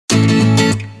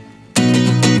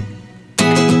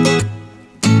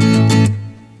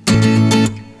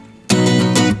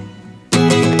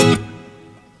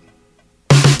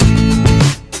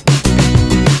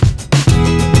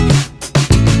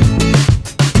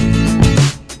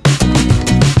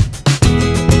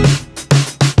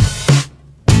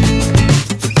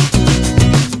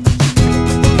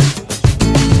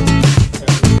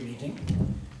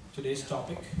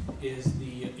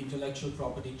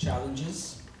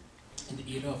challenges in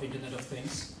the era of Internet of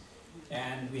Things.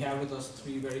 And we have with us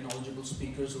three very knowledgeable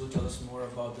speakers who will tell us more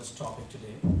about this topic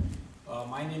today.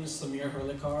 My name is Samir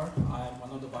Herlikar. I am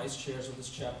one of the vice chairs of this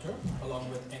chapter, along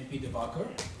with NP Devakar,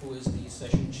 who is the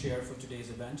session chair for today's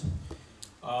event.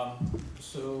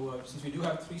 Since we do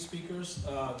have three speakers,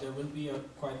 there will be a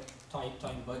quite tight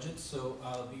time budget, so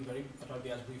I'll try to be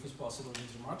as brief as possible in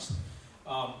these remarks.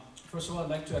 First of all, I'd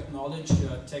like to acknowledge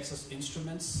Texas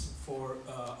Instruments for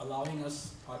allowing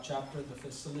us, our chapter, the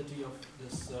facility of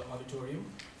this auditorium,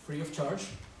 free of charge.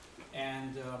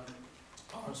 And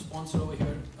our sponsor over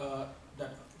here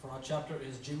for our chapter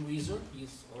is Jim Weezer.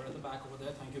 He's over at the back over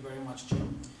there. Thank you very much,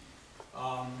 Jim.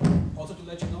 Also to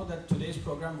let you know that today's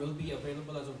program will be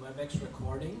available as a WebEx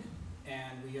recording,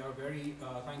 and we are very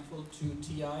thankful to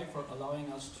TI for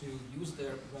allowing us to use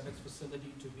their WebEx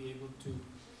facility to be able to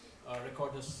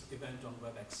record this event on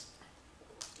WebEx.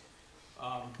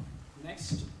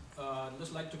 Next, I'd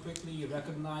just like to quickly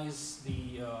recognize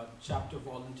the chapter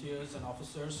volunteers and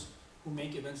officers who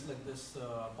make events like this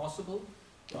possible.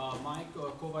 My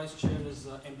co-vice chair is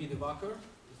MP Devakar.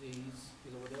 He's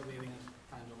over there waving his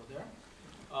hand over there.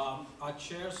 Our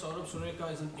chair, Saurabh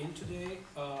Sureka, isn't in today.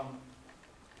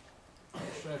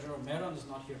 Treasurer Meron is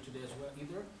not here today as well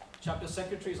either. Chapter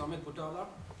secretary is Amit Butala.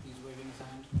 He's waving his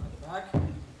hand at the back.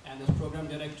 And there's program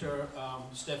director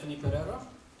Stephanie Pereira.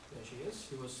 There she is.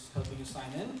 She was helping us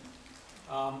sign in.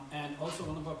 And also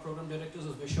one of our program directors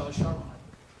is Vishal Sharma.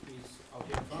 He's out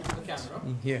here in front of the camera.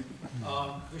 Here.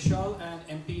 Vishal and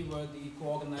MP were the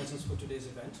co-organizers for today's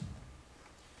event.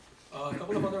 A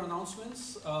couple of other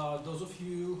announcements. Those of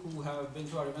you who have been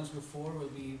to our events before will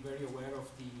be very aware of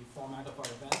the format of our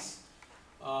events.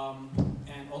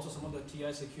 And also some of the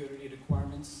TI security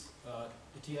requirements.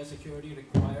 The TI security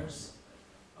requires,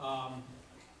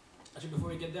 actually before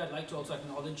we get there, I'd like to also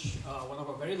acknowledge one of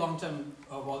our very long-term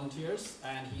volunteers,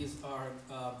 and he is our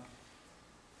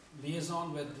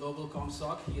liaison with Global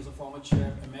ComSoc. He is a former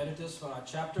chair emeritus for our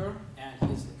chapter,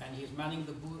 and he's manning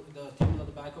the table at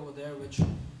the back over there, which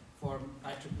for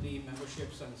IEEE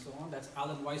memberships and so on. That's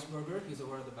Alan Weisberger. He's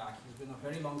over at the back. He's been a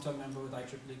very long-term member with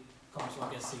IEEE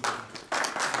ComSoc SC.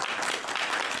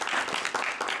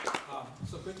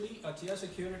 So quickly, TI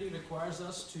security requires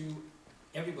us to,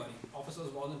 everybody, officers,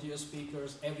 volunteers,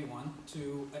 speakers, everyone,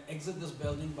 to exit this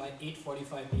building by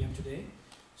 8:45 p.m. today.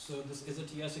 So this is a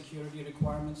TI security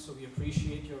requirement, so we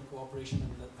appreciate your cooperation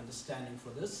and understanding for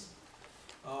this.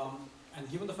 And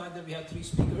given the fact that we have three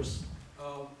speakers,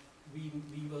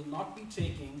 we will not be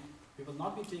taking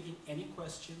any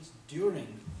questions during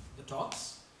the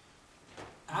talks.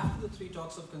 After the three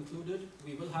talks have concluded,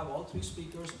 we will have all three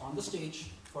speakers on the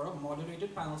stage for a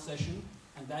moderated panel session,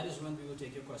 and that is when we will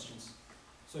take your questions.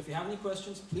 So if you have any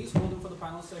questions, please hold them for the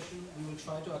panel session. We will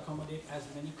try to accommodate as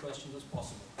many questions as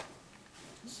possible.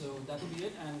 So that will be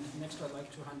it, and next I'd like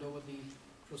to hand over the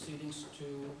proceedings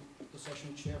to the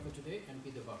session chair for today,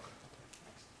 NP Devakar.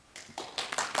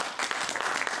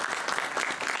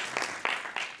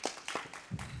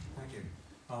 Thank you.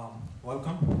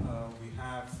 Welcome.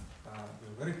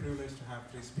 We're very privileged to have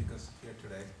three speakers here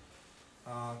today.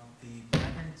 The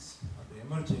patents, the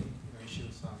emerging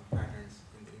issues on patents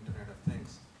in the Internet of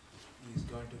Things is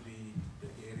going to be the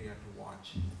area to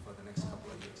watch for the next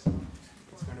couple of years.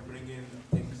 It's going to bring in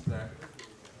things that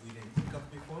we didn't think of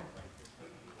before,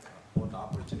 both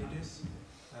opportunities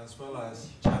as well as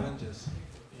challenges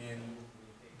in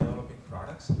developing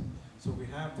products. So we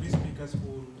have three speakers who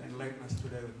will enlighten us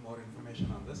today with more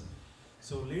information on this.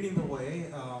 So leading the way,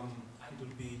 it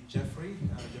will be Jeffrey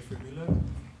Miller.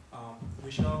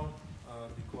 Vishal,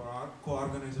 the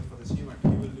co-organizer for this event, he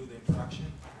will do the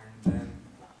introduction, and then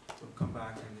we'll come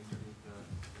back and introduce the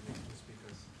next two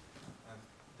speakers as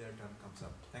their turn comes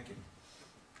up. Thank you.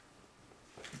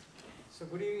 So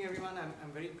good evening, everyone.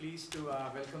 I'm very pleased to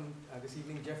welcome this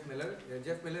evening Jeff Miller.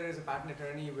 Jeff Miller is a patent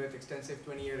attorney with extensive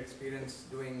 20-year experience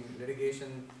doing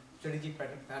litigation, strategic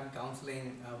patent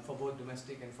counseling for both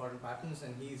domestic and foreign patents,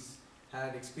 and he's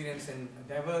had experience in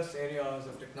diverse areas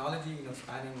of technology,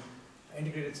 spanning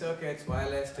integrated circuits,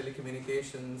 wireless,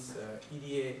 telecommunications,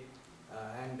 EDA,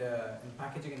 and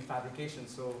packaging and fabrication.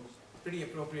 So pretty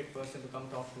appropriate person to come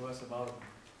talk to us about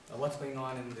what's going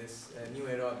on in this new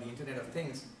era of the Internet of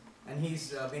Things. And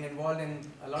he's been involved in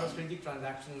a lot of strategic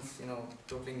transactions,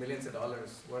 totaling millions of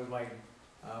dollars worldwide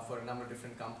for a number of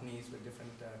different companies with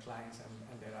different clients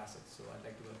and their assets. So I'd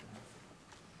like to welcome him.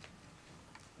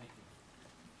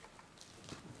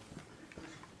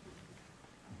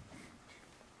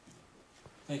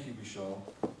 Thank you, Vishal.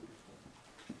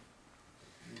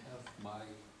 You have my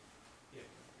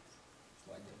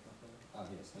slide deck up there? Ah,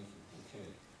 yes, thank you. Okay.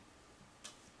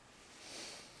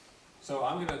 So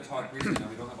I'm going to talk briefly. Now,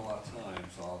 we don't have a lot of time,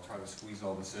 so I'll try to squeeze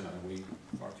all this in. I way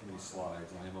far too many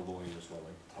slides. I am a lawyer, so I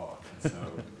like to talk. And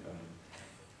so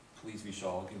please,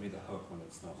 Vishal, give me the hook when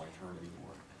it's not my turn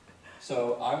anymore.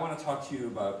 So I want to talk to you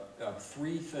about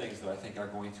 3 things that I think are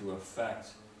going to affect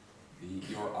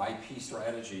your IP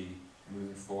strategy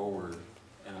moving forward.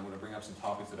 And I'm going to bring up some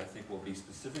topics that I think will be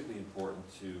specifically important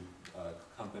to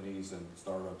companies and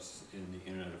startups in the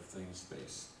Internet of Things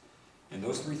space. And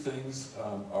those 3 things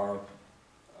are,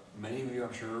 many of you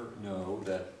I'm sure know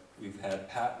that we've had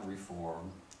patent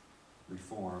reform that,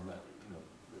 you know,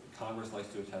 Congress likes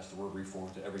to attach the word reform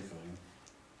to everything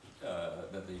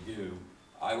that they do.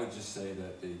 I would just say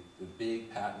that the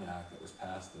big patent act that was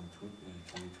passed in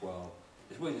 2012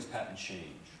 is really just patent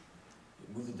change.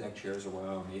 It moved the deck chairs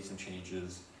around, made some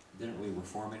changes, didn't really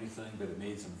reform anything, but it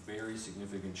made some very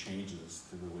significant changes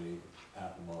to the way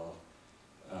patent law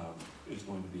is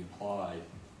going to be applied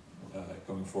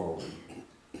going forward.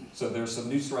 So there's some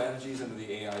new strategies under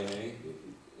the AIA.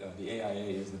 The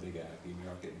AIA is the big act, the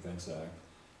America Invents Act.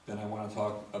 Then I want to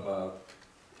talk about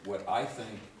what I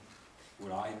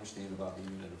understand about the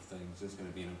Internet of Things is going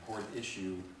to be an important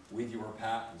issue with your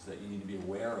patents that you need to be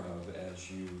aware of as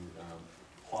you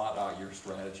plot out your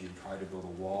strategy and try to build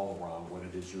a wall around what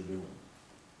it is you're doing.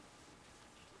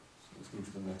 So let's move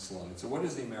to the next slide. So what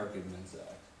is the America Invents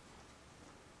Act?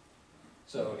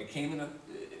 So it came in,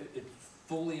 it's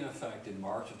fully in effect in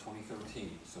March of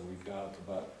 2013. So we've got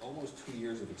about almost 2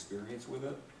 years of experience with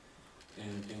it.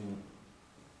 And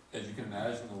as you can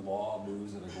imagine, the law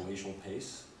moves at a glacial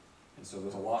pace. And so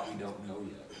there's a lot we don't know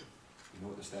yet. We know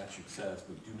what the statute says,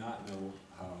 but we do not know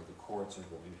how the courts are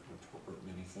going to interpret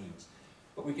many things.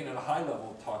 But we can, at a high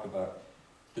level, talk about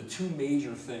the 2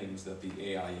 major things that the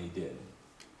AIA did.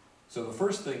 So the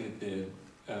first thing it did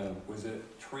was it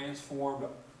transformed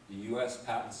the US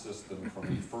patent system from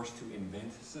a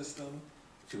first-to-invent system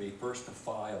to a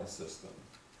first-to-file system.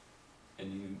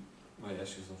 And you might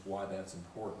ask yourself why that's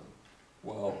important.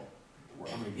 Well,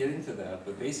 I'm going to get into that,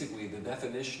 but basically the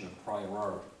definition of prior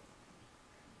art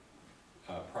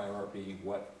being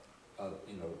what,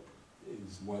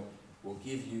 is what will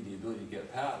give you the ability to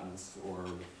get patents or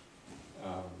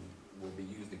will be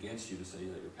used against you to say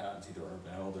that your patents either are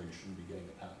valid or you shouldn't be getting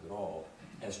a patent at all,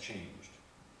 has changed.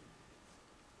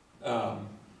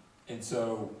 And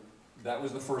so that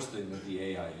was the first thing that the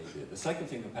AIA did. The second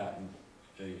thing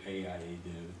the AIA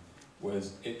did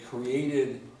was it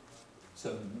created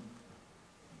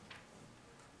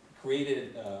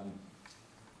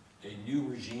a new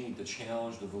regime to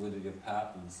challenge the validity of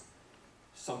patents.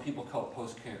 Some people call it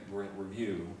post-grant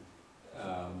review.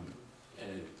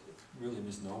 Really a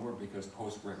misnomer because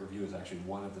post-grant review is actually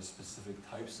one of the specific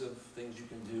types of things you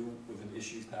can do with an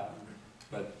issued patent.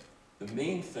 But the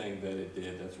main thing that it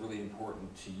did that's really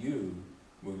important to you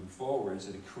moving forward is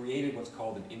that it created what's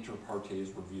called an inter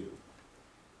partes review.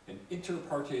 An inter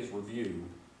partes review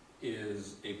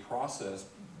is a process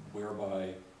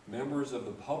whereby members of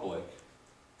the public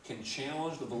can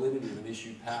challenge the validity of an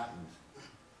issued patent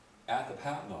at the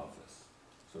patent office.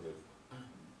 So that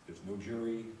there's no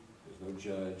jury, there's no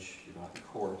judge, you're not in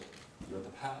court, you're at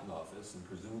the patent office, and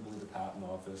presumably the patent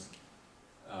office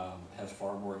has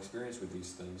far more experience with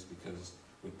these things because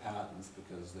they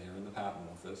are in the patent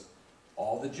office.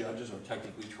 All the judges are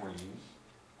technically trained.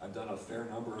 I've done a fair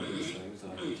number of these things,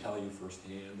 and I can tell you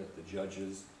firsthand that the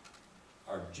judges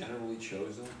are generally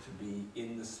chosen to be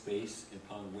in the space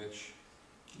upon which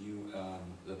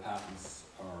the patents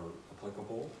are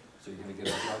applicable. So you're going to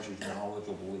get a judge who's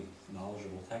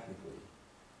knowledgeable technically.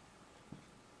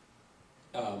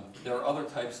 There are other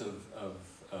types of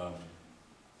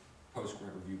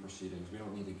post-grant review proceedings. We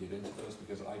don't need to get into those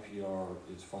because IPR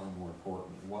is far more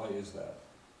important. Why is that?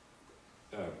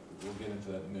 We'll get into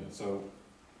that in a minute. So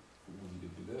we need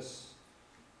to do this.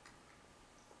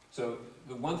 So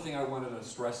the one thing I wanted to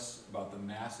stress about the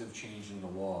massive change in the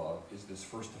law is this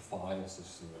first-to-file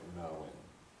system that we're now in.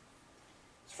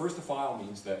 First-to-file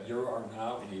means that you are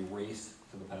now in a race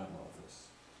to the patent office.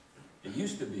 It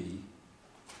used to be,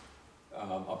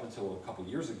 up until a couple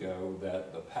years ago,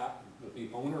 that the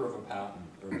owner of a patent,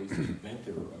 or at least the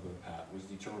inventor of a patent, was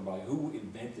determined by who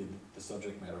invented the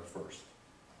subject matter first.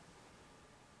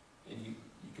 And you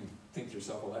can think to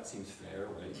yourself, well, that seems fair,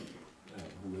 right?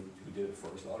 Who did it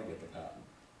first ought to get the patent.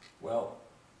 Well,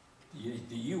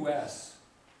 the US,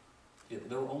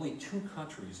 there were only 2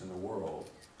 countries in the world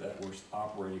that were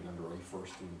operating under a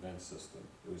first-to-invent system.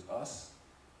 It was us,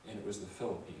 and it was the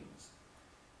Philippines.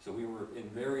 So we were in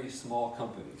very small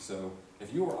companies. So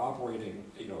if you were operating,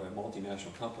 a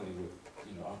multinational company with,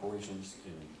 operations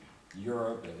in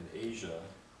Europe and in Asia,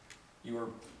 you were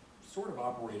sort of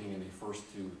operating in a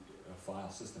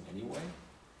file system anyway.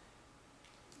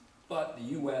 But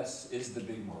the US is the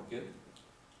big market,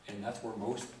 and that's where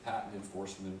most patent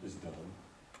enforcement is done.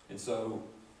 And so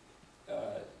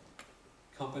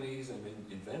companies and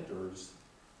inventors,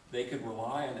 they could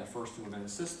rely on that first to invent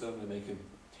system, and they could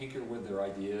tinker with their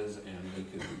ideas, and they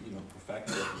could, you know, perfect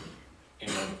it,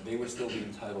 and they would still be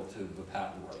entitled to the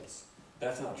patent rights.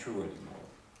 That's not true anymore.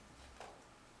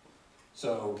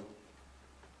 So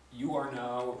you are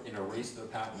now in a race to the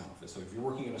patent office. So if you're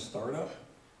working in a startup,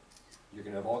 you're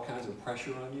going to have all kinds of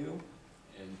pressure on you,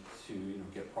 and to, you know,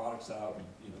 get products out and,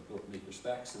 you know, go make your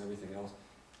specs and everything else.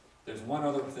 There's one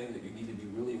other thing that you need to be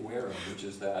really aware of, which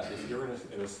is that if you're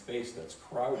in a space that's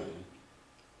crowded,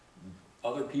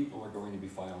 other people are going to be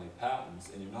filing patents,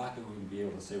 and you're not going to be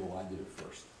able to say, well, I did it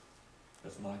first.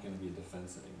 That's not going to be a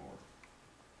defense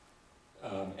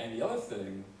anymore. And the other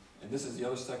thing, and this is the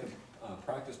other second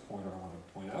practice pointer I want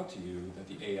to point out to you that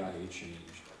the AIA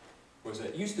changed, was that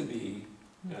it used to be,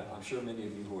 I'm sure many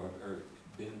of you who have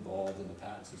been involved in the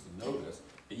patent system know this,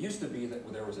 it used to be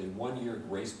that there was a 1-year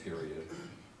grace period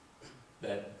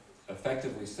that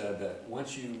effectively said that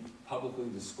once you publicly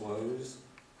disclose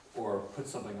or put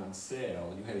something on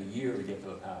sale, you had a year to get to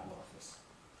the patent office.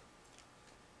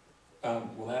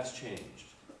 Well, that's changed.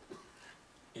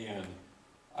 And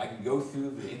I can go through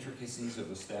the intricacies of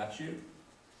the statute,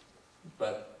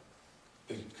 but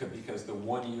because the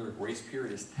 1-year grace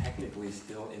period is technically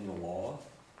still in the law,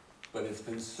 but it's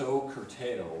been so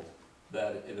curtailed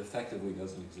that it effectively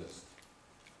doesn't exist.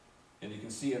 And you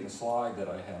can see in the slide that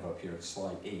I have up here, it's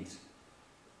slide 8,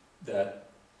 that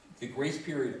the grace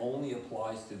period only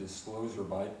applies to disclosure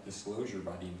by the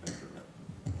inventor now.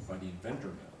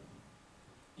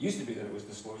 It used to be that it was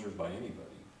disclosures by anybody.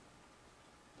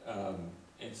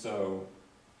 And so,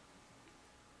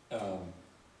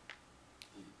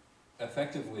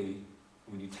 effectively,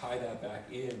 when you tie that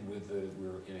back in with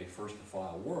we're in a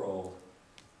first-to-file world,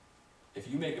 if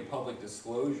you make a public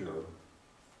disclosure,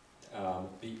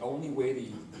 the only way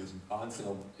the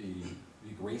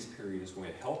grace period is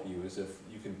going to help you is if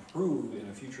you can prove in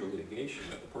a future litigation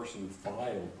that the person who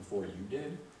filed before you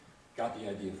did got the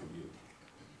idea from you.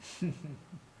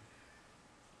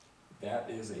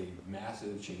 That is a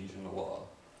massive change in the law.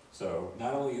 So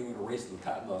not only are you in a race to the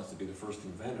patent office to be the first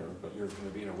inventor, but you're going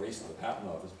to be in a race to the patent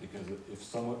office because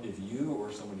if you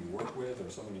or someone you work with or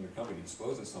someone in your company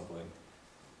discloses something,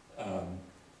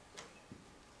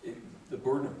 the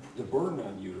burden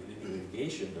on you in any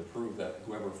litigation to prove that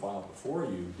whoever filed before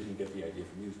you didn't get the idea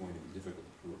from you is going to be difficult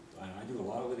to prove. I do a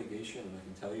lot of litigation, and I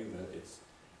can tell you that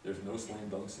there's no slam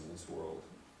dunks in this world,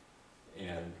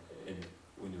 and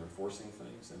when you're enforcing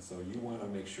things, and so you want to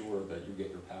make sure that you get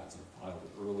your patents filed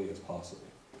as early as possible.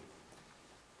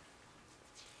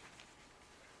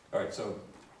 All right, so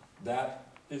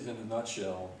that is in a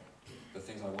nutshell the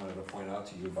things I wanted to point out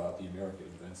to you about the American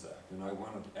Invents Act, and I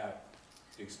wanted to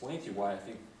explain to you why I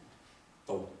think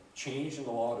the change in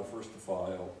the law to first to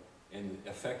file and the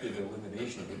effective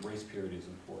elimination of the grace period is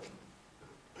important.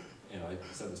 And I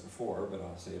said this before, but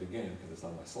I'll say it again because it's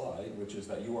on my slide, which is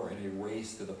that you are in a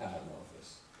race to the patent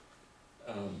office.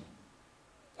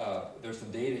 There's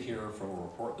some data here from a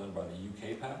report done by the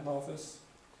UK Patent Office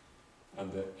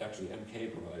that actually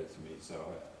MK provided to me,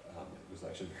 so it was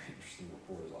actually a very interesting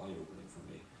report, it was eye-opening for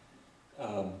me.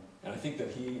 And I think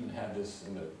that he even had this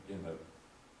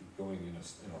going in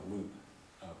a loop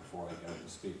before I got to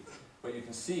speak. But you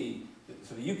can see,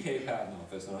 so the UK Patent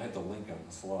Office, and I had the link on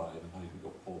the slide, and now you can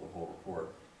go pull the whole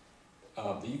report.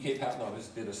 The UK Patent Office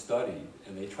did a study,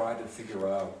 and they tried to figure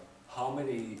out how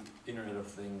many Internet of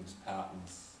Things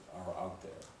patents are out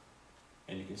there.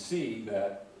 And you can see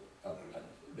that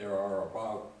there are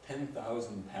about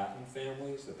 10,000 patent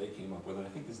families that they came up with, and I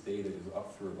think this data is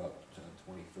up through about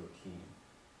 2013.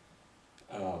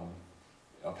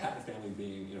 A patent family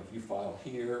being, if you file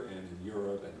here and in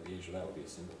Europe and in Asia, that would be a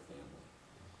single family.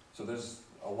 So there's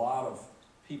a lot of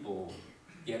people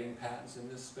getting patents in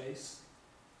this space,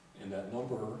 and that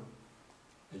number,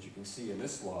 as you can see in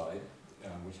this slide,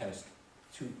 which has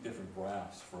two different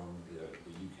graphs from the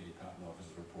UK Patent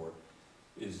Office's report,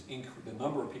 is the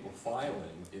number of people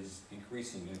filing is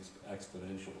increasing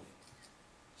exponentially.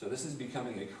 So this is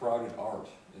becoming a crowded art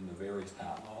in the various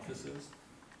patent offices,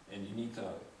 and you need to,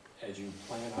 as you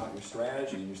plan out your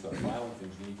strategy and you start filing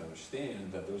things, you need to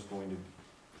understand that there's going to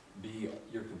be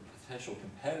your potential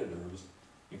competitors,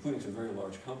 including some very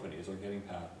large companies, are getting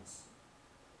patents.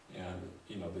 And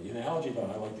the analogy that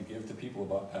I like to give to people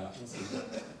about patents is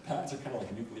that patents are kind of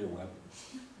like nuclear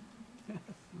weapons,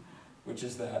 which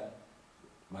is that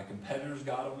my competitors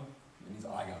got them, it means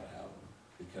I got to have them.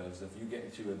 Because if you get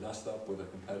into a dust-up with a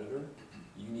competitor,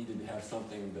 you need to have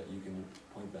something that you can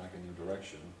point back in your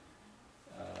direction,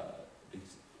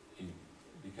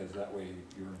 because that way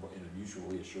you're in a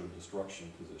mutually assured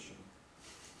destruction position.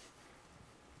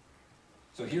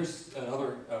 So here's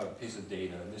another piece of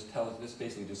data, and this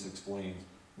basically just explains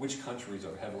which countries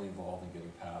are heavily involved in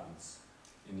getting patents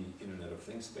in the Internet of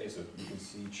Things space. So you can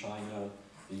see China,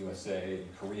 the USA,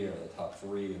 and Korea are the top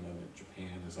three, and then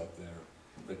Japan is up there.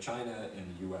 But China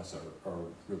and the US are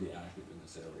really active in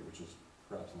this area, which is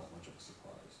perhaps not much of a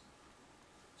surprise.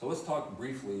 So let's talk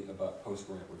briefly about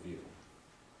post-grant review.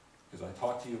 Because I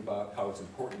talked to you about how it's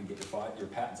important to get your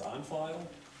patents on file,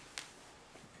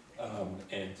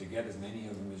 and to get as many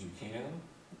of them as you can.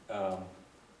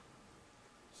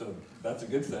 So that's a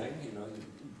good thing, you know,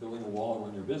 building a wall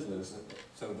around your business.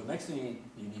 So the next thing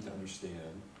you need to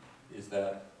understand is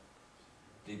that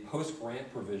the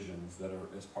post-grant provisions that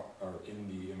are in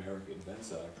the American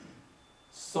Invents Act,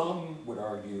 some would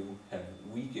argue have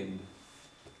weakened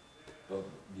the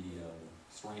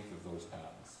strength of those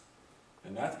patents.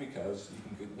 And that's because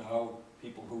you can now,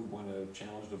 people who want to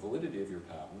challenge the validity of your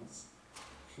patents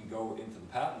can go into the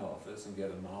patent office and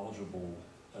get a knowledgeable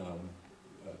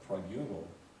tribunal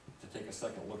to take a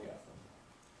second look at them.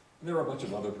 And there are a bunch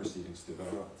of other proceedings too,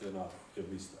 but they're not, at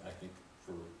least I think,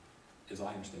 as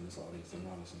I understand this audience, they're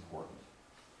not as important.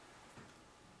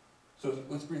 So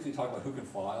let's briefly talk about who can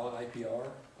file an IPR.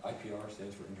 IPR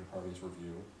stands for Inter Partes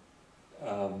Review.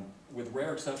 With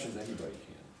rare exceptions, anybody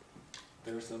can.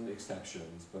 There are some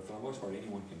exceptions, but for the most part,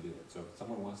 anyone can do it. So if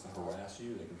someone wants to harass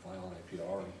you, they can file an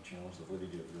IPR and challenge the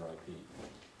validity of your IP.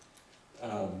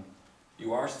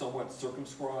 You are somewhat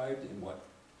circumscribed in what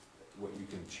you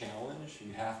can challenge.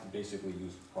 You have to basically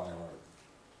use prior art.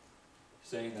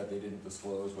 Saying that they didn't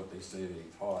disclose what they say they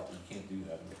taught, you can't do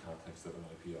that in the context of an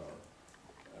IPR.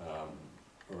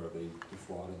 Or they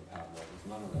defrauded the patent office.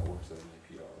 None of that works at an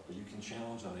IPR. But you can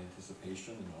challenge on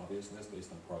anticipation and obviousness based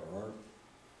on prior art.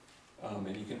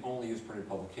 And you can only use printed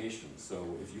publications.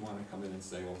 So if you want to come in and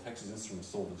say, well, Texas Instruments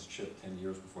sold this chip 10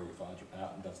 years before you filed your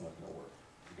patent, that's not going to work.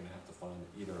 You're going to have to find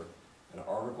either an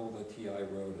article that TI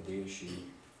wrote, a data sheet,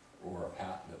 or a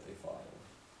patent that they filed.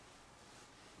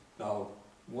 Now,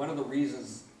 one of the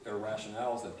reasons or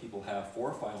rationales that people have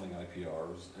for filing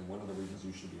IPRs, and one of the reasons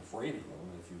you should be afraid of them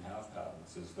if you have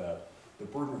patents, is that the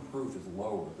burden of proof is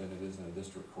lower than it is in a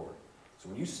district court. So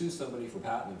when you sue somebody for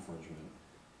patent infringement,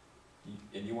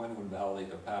 and you want to invalidate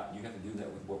their patent, you have to do that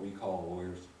with what we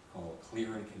lawyers call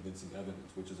clear and convincing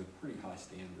evidence, which is a pretty high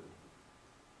standard.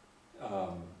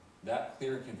 That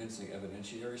clear and convincing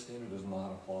evidentiary standard does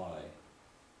not apply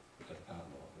at the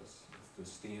patent office. It's the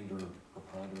standard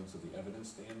preponderance of the evidence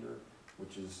standard,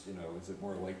 which is, you know, is it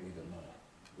more likely than not?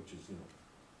 Which is, you know,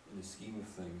 in the scheme of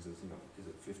things, is, you know, is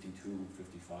it 52,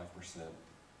 55%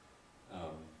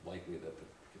 likely that the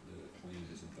claim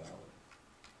is invalid?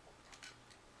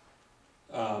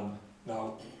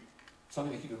 Now,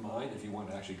 something to keep in mind if you want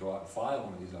to actually go out and file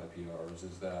one of these IPRs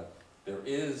is that there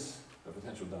is a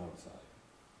potential downside,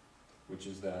 which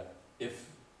is that if,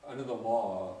 under the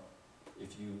law,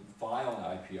 if you file an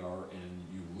IPR and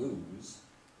you lose,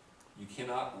 you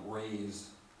cannot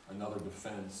raise another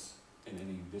defense in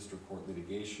any district court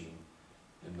litigation,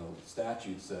 and the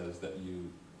statute says that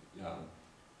you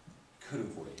could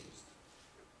have raised.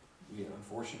 We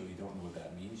unfortunately don't know what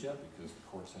that means yet because the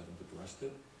courts haven't addressed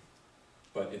it,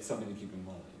 but it's something to keep in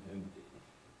mind. And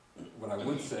what I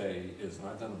would say is, and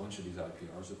I've done a bunch of these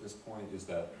IPRs at this point, is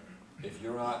that if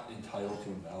you're not entitled to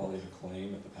invalidate a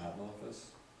claim at the patent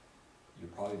office, you're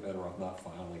probably better off not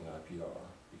filing an IPR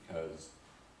because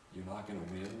you're not going to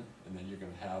win, and then you're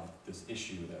going to have this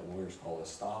issue that lawyers call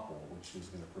estoppel, which is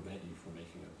going to prevent you from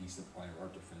making a decent prior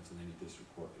art defense in any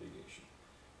district court litigation.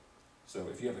 So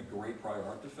if you have a great prior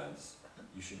art defense,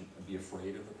 you shouldn't be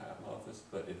afraid of the patent office,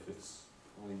 but if it's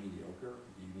only mediocre,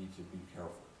 you need to be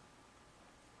careful.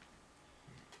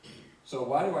 So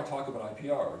why do I talk about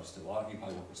IPRs? A lot of you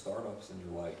probably work with startups and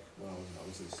you're like, well, you know,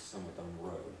 this is somewhat down the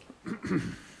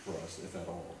road for us, if at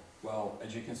all. Well,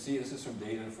 as you can see, this is from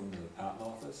data from the patent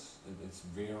office. It's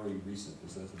very recent.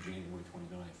 This is January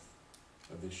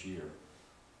 29th of this year.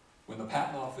 When the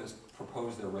patent office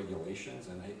proposed their regulations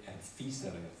and they had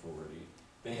fee-setting authority,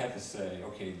 they had to say,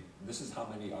 okay, this is how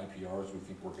many IPRs we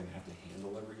think we're going to have to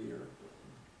handle every year.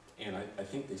 And I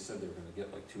think they said they were going to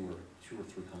get like 200 or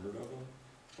 300 of them.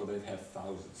 Well, they've had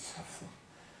thousands of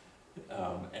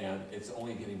them. And it's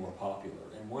only getting more popular.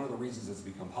 And one of the reasons it's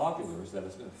become popular is that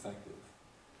it's been effective.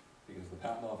 Because the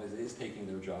patent office is taking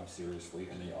their job seriously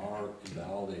and they are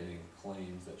invalidating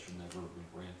claims that should never have been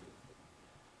granted.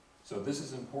 So this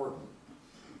is important.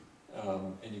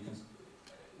 And you can,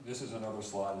 this is another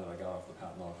slide that I got off the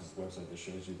Patent Office's website that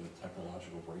shows you the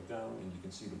technological breakdown, and you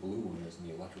can see the blue one is in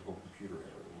the electrical computer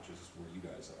area, which is where you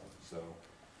guys are. So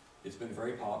it's been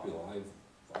very popular.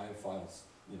 I have filed,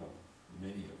 you know,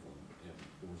 many of them, and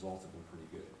the results have been pretty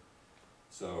good.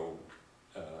 So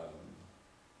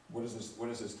what is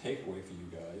this takeaway for you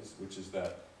guys? Which is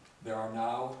that there are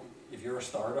now, if you're a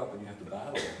startup and you have to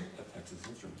battle at Texas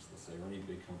Instruments, let's say, or any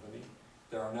big company,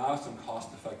 there are now some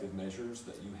cost-effective measures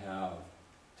that you have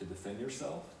to defend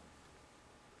yourself,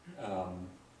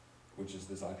 which is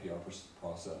this IPR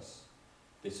process.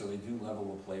 So they do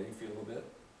level the playing field a bit.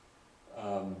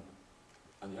 On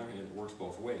the other hand, it works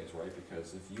both ways, right?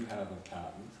 Because if you have a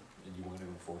patent and you want to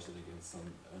enforce it against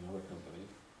another company,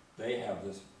 they have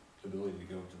this ability to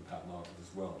go to the patent office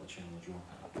as well to challenge your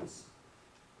patents.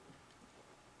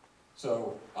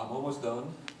 So I'm almost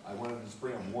done. I wanted to just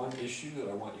bring up one issue that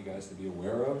I want you guys to be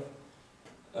aware of,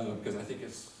 because I think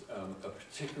it's a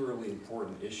particularly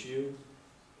important issue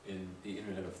in the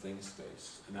Internet of Things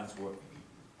space, and that's what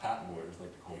patent lawyers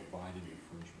like to call divided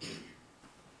infringement.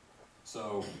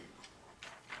 So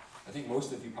I think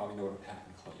most of you probably know what a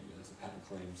patent claim is. A patent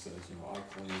claim says, you know, I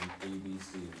claim A, B,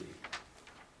 C, and D.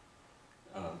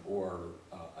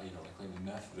 You know, I claim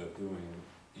the method of doing,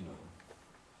 you know,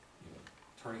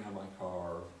 turning on my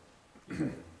car, you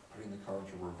know, putting the car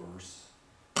into reverse,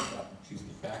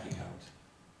 backing out,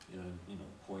 and, you know,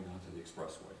 pulling onto the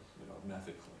expressway, you know,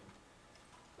 method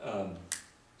claim.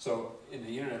 So in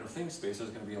the Internet of Things space,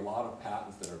 there's going to be a lot of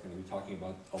patents that are going to be talking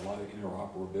about a lot of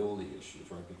interoperability issues,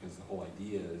 right? Because the whole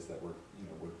idea is that we're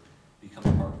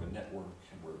becoming part of a network,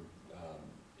 and we're,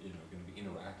 you know, going to be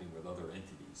interacting with other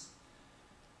entities.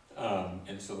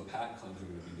 And so the patent claims are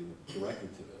going to be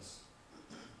directed to this.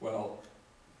 Well,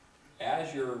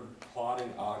 as you're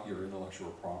plotting out your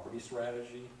intellectual property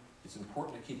strategy, it's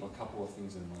important to keep a couple of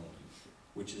things in mind,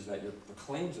 which is that the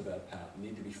claims of that patent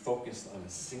need to be focused on a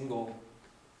single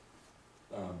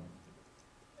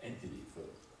entity,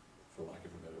 for lack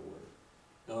of a better word.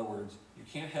 In other words, you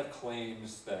can't have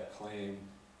claims that claim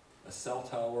a cell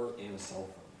tower and a cell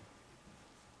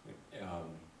phone.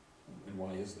 And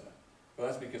why is that? Well,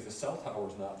 that's because the cell tower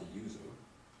is not the user,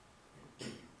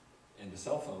 and the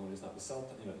cell phone is not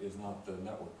is not the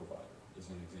network provider, as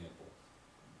an example.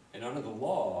 And under the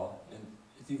law, and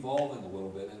it's evolving a little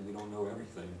bit, and we don't know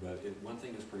everything, but one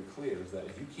thing is pretty clear, is that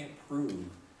if you can't prove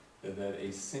that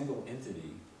a single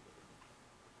entity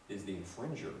is the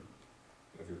infringer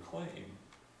of your claim,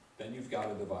 then you've got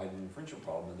a divided infringement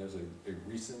problem. And there's a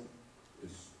recent,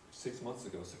 6 months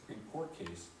ago, Supreme Court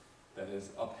case that has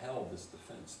upheld this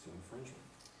defense to infringement.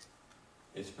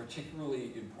 It's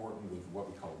particularly important with what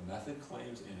we call method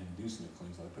claims and inducement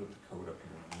claims. I put up the code up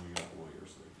here. I know you're not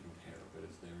lawyers, so you don't care, but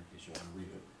it's there in case you want to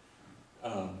read it.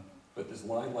 But this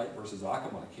Limelight versus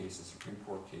Akamai case, the Supreme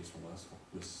Court case from last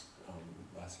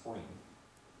spring,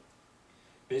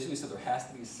 basically said there has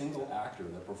to be a single actor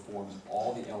that performs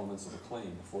all the elements of a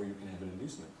claim before you can have an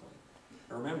inducement claim.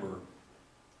 And remember,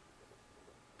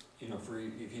 you know,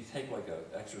 if you take like an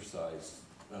exercise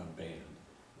band,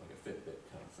 like a Fitbit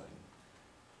kind of thing,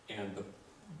 and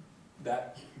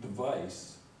that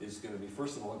device is going to be,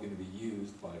 first of all, going to be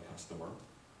used by a customer,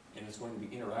 and it's going to be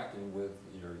interacting with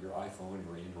your iPhone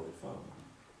or Android phone.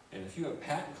 And if you have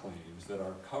patent claims that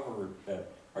are covered,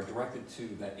 that are directed to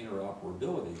that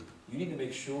interoperability, you need to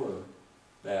make sure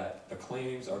that the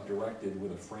claims are directed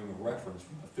with a frame of reference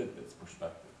from a Fitbit's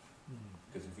perspective.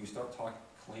 Because if you start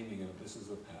claiming, this is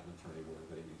a patent attorney word,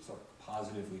 that you start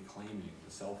positively claiming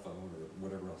the cell phone or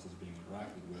whatever else is being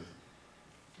interacted with,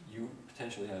 you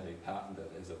potentially have a patent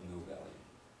that is of no value.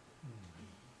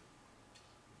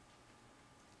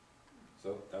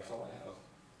 So that's all I have.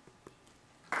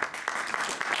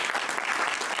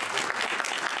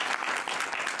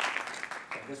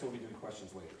 I guess we'll be doing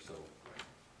questions later, so.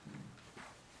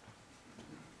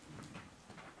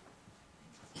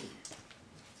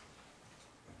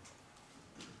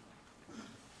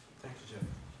 Thank you, Jeff.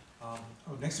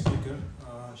 Our next speaker,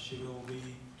 she will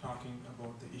be talking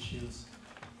about the issues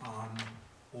on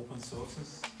open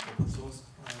source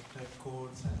type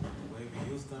codes and the way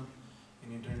we use them in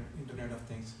Internet of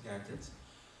Things gadgets.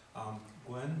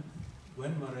 Gwen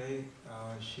Murray,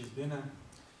 she's been I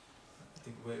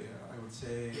would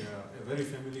say a very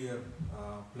familiar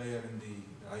player in the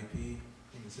IP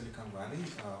in the Silicon Valley.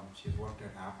 She's worked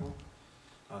at Apple,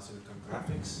 Silicon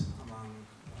Graphics, among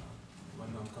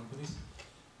well-known companies.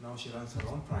 Now she runs her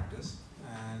own practice,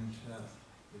 and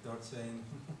without saying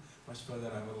much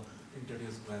further, I will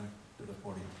introduce Gwen to the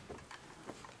podium.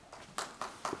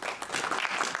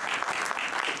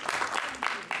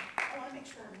 I want to make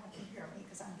sure everyone can hear me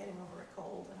because I'm getting over a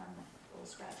cold and I'm a little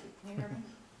scratchy. Can you hear me?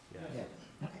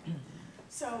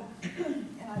 So,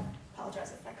 and I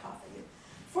apologize if I cough at you.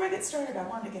 Before I get started, I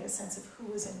wanted to get a sense of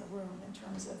who is in the room in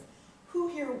terms of who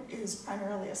here is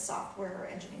primarily a software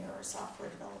engineer or software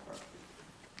developer.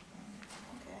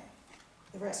 Okay.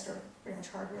 The rest are pretty much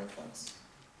hardware folks.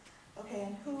 Okay,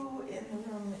 and who in the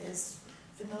room is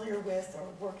familiar with or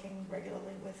working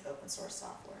regularly with open source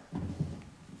software?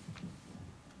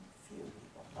 Few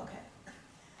people. Okay.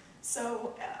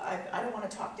 So I don't want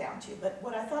to talk down to you, but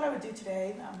what I thought I would do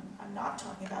today, I'm not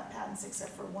talking about patents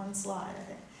except for one slide, I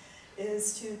think,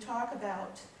 is to talk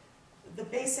about the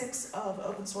basics of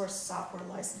open source software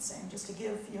licensing, just to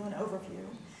give you an overview,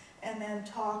 and then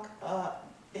talk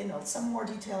in some more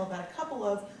detail about a couple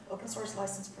of open source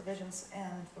license provisions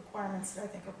and requirements that I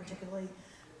think are particularly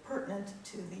pertinent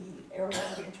to the area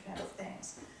of the Internet of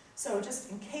Things. So just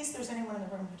in case there's anyone in the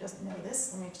room who doesn't know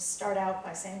this, let me just start out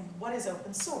by saying, what is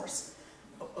open source?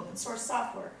 Open source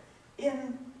software.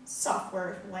 In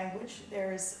software language,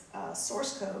 there's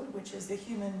source code, which is the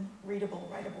human readable,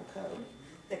 writable code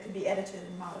that can be edited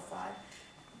and modified,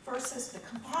 versus the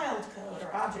compiled code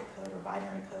or object code or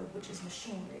binary code, which is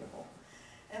machine readable.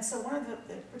 And so one of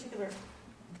the particular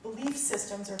belief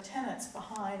systems or tenets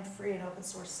behind free and open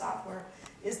source software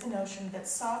is the notion that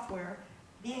software,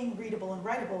 being readable and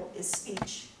writable, is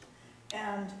speech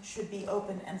and should be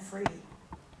open and free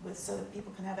so that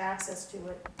people can have access to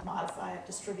it, modify it,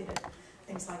 distribute it,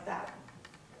 things like that.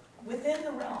 Within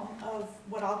the realm of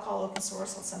what I'll call open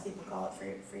source, or some people call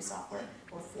it free software,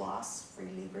 or FLOSS, free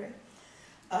libre,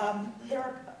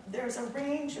 there's a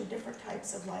range of different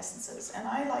types of licenses, and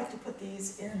I like to put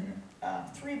these in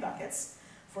 3 buckets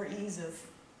for ease of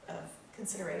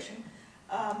consideration.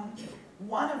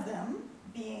 One of them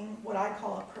being what I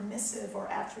call a permissive or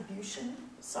attribution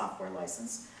software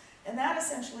license, and that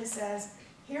essentially says,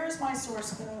 here's my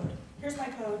source code, here's my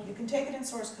code, you can take it in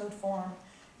source code form,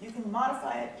 you can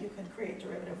modify it, you can create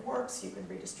derivative works, you can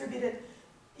redistribute it,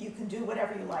 you can do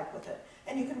whatever you like with it,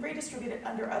 and you can redistribute it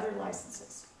under other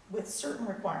licenses with certain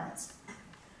requirements.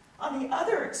 On the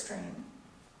other extreme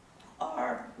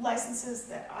are licenses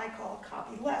that I call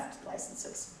copyleft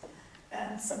licenses.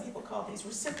 And some people call these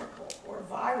reciprocal or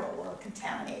viral or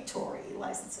contaminatory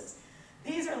licenses.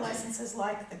 These are licenses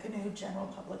like the GNU General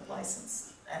Public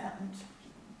License, and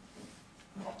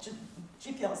well,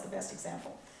 GPL is the best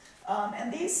example.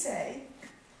 And these say,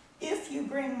 if you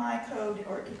bring my code,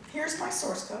 or here's my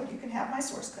source code, you can have my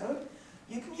source code,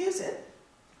 you can use it,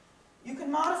 you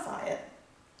can modify it,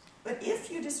 but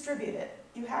if you distribute it,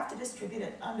 you have to distribute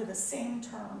it under the same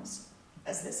terms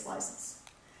as this license.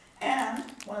 And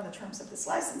one of the terms of this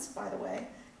license, by the way,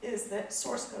 is that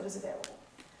source code is available.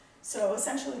 So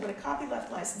essentially what a copyleft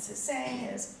license is saying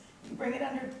is, you bring it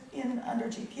under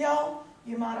GPL,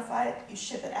 you modify it, you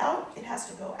ship it out, it has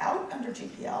to go out under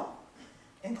GPL,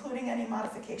 including any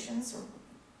modifications, or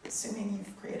assuming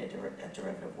you've created a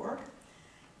derivative work.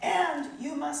 And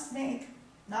you must make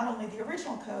not only the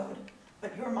original code,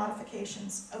 but your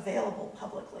modifications available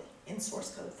publicly in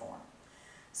source code form.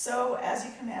 So as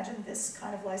you can imagine, this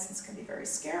kind of license can be very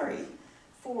scary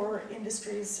for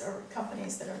industries or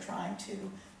companies that are trying to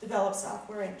develop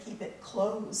software and keep it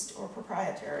closed or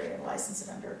proprietary and license it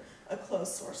under a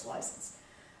closed source license.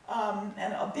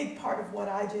 And a big part of what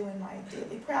I do in my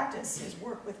daily practice is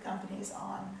work with companies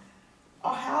on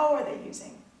how are they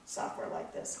using software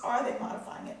like this? Are they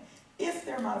modifying it? If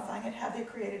they're modifying it, have they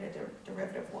created a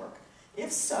derivative work?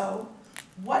 If so,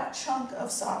 what chunk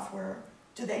of software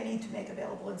do they need to make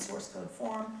available in source code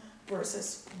form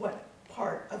versus what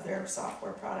part of their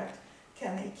software product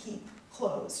can they keep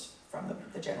closed from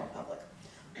the general public?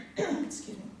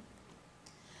 Excuse me.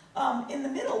 In the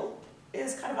middle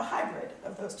is kind of a hybrid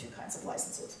of those 2 kinds of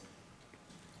licenses.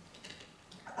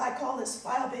 I call this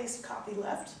file-based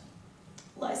copyleft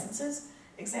licenses.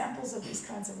 Examples of these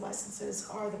kinds of licenses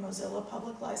are the Mozilla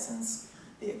public license,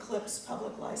 the Eclipse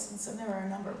public license, and there are a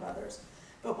number of others.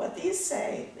 But what these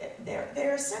say,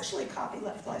 they're essentially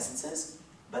copyleft licenses,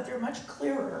 but they're much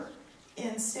clearer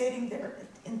in stating their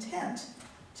intent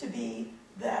to be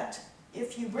that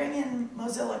if you bring in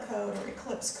Mozilla code or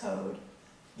Eclipse code,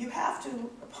 you have to,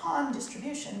 upon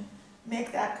distribution,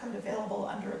 make that code available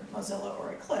under Mozilla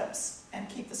or Eclipse and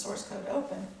keep the source code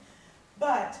open.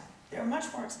 But they're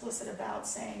much more explicit about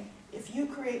saying, if you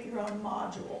create your own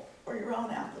module or your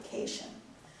own application,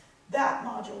 that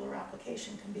module or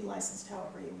application can be licensed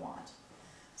however you want.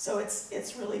 So it's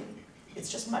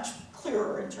just much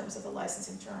clearer in terms of the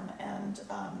licensing term, and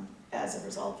as a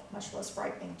result, much less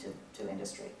frightening to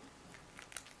industry.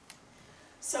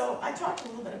 So I talked a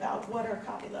little bit about what are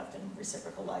copyleft and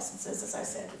reciprocal licenses. As I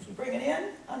said, if you bring it in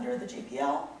under the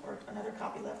GPL or another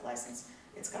copyleft license,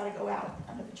 it's got to go out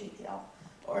under the GPL.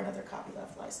 or another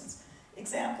copyleft license.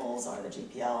 Examples are the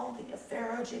GPL, the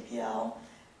fore GPL,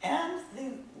 and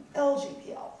the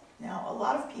LGPL. Now, a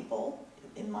lot of people,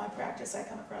 in my practice, I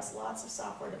come across lots of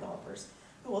software developers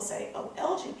who will say, oh,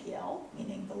 LGPL,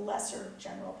 meaning the lesser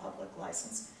general public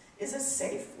license, is a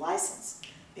safe license.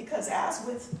 Because as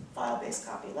with file-based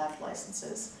copyleft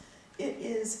licenses, it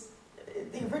is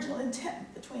the original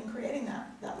intent between creating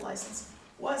that license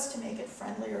was to make it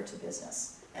friendlier to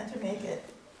business and to make it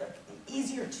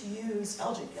easier to use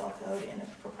LGPL code in a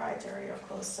proprietary or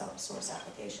closed source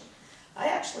application. I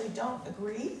actually don't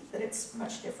agree that it's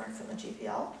much different from the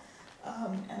GPL,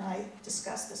 and I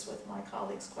discuss this with my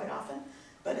colleagues quite often,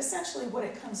 but essentially what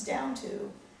it comes down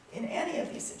to in any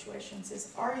of these situations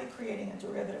is, are you creating a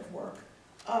derivative work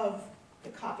of the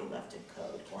copylefted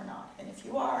code or not? And if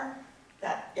you are,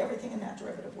 that everything in that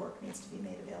derivative work needs to be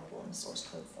made available in source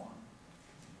code form.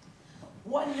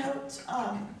 One note,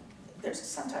 there's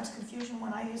sometimes confusion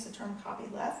when I use the term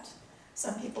copyleft.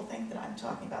 Some people think that I'm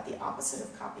talking about the opposite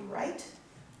of copyright.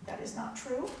 That is not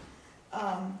true.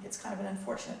 It's kind of an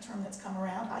unfortunate term that's come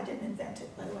around. I didn't invent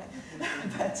it, by the way.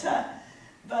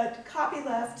 But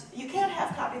copyleft, you can't have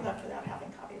copyleft without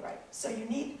having copyright. So you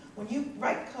need, when you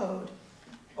write code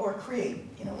or create,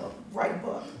 write a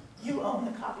book, you own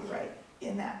the copyright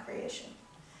in that creation.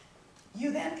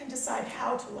 You then can decide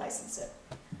how to license it.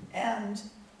 And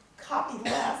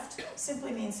copyleft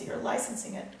simply means that you're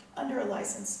licensing it under a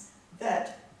license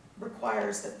that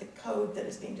requires that the code that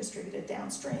is being distributed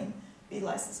downstream be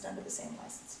licensed under the same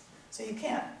license. So you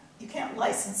can't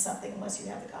license something unless you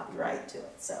have the copyright to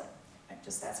it. So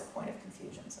that's a point of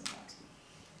confusion sometimes.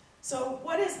 So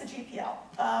what is the GPL?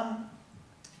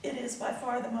 It is by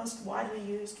far the most widely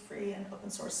used free and open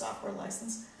source software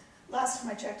license. Last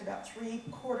time I checked, about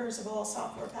 3/4 of all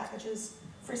software packages,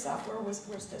 free software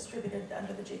was distributed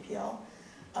under the GPL.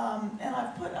 And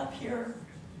I've put up here,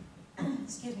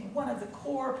 excuse me, one of the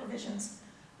core provisions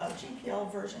of GPL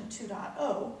version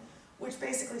 2.0, which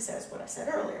basically says what I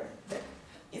said earlier, that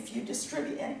if you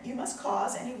distribute, and you must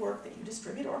cause any work that you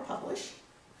distribute or publish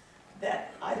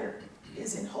that either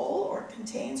is in whole or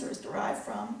contains or is derived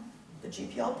from the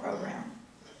GPL program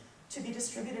to be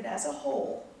distributed as a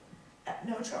whole at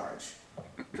no charge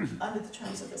under the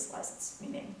terms of this license,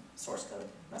 meaning source code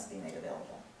must be made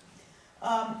available.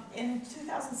 In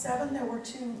 2007, there were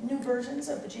 2 new versions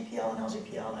of the GPL and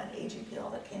LGPL and AGPL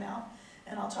that came out,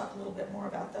 and I'll talk a little bit more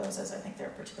about those as I think they're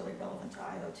particularly relevant to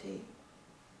IoT.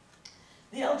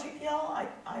 The LGPL,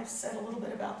 I said a little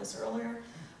bit about this earlier.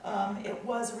 It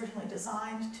was originally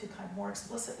designed to kind of more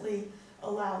explicitly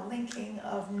allow linking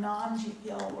of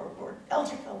non-GPL or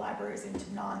LGPL libraries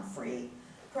into non-free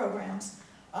programs.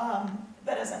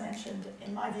 But as I mentioned,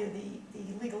 in my view,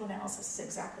 the legal analysis is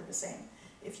exactly the same.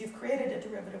 If you've created a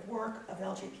derivative work of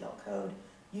LGPL code,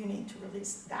 you need to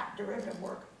release that derivative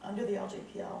work under the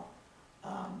LGPL,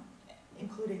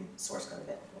 including source code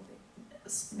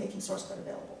availability, making source code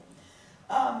available.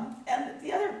 And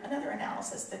another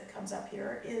analysis that comes up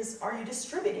here is, are you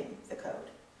distributing the code?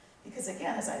 Because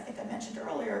again, as I think I mentioned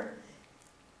earlier,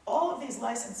 all of these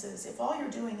licenses, if all you're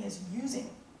doing is using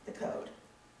the code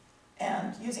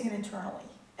and using it internally,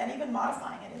 and even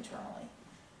modifying it internally,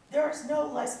 there is no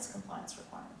license compliance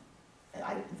requirement.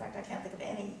 In fact, I can't think of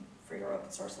any free or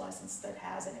open source license that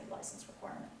has any license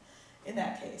requirement in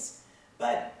that case.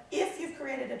 But if you've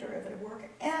created a derivative work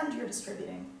and you're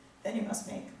distributing, then you must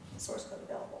make the source code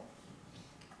available.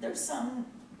 There's some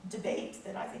debate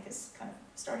that I think is kind of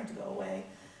starting to go away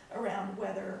around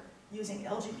whether using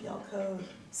LGPL code,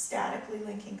 statically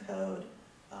linking code,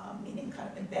 meaning kind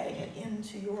of embedding it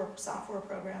into your software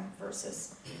program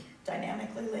versus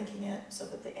dynamically linking it so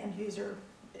that the end user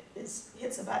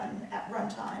hits a button at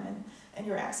runtime and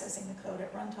you're accessing the code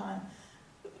at runtime.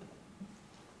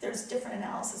 There's different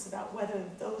analysis about whether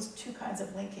those 2 kinds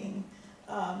of linking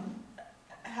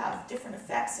have different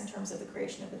effects in terms of the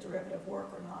creation of a derivative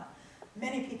work or not.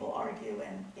 Many people argue,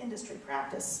 and industry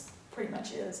practice pretty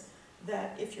much is,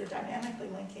 that if you're dynamically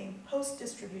linking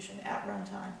post-distribution at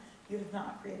runtime, you have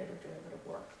not created a derivative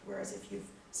work. Whereas if you've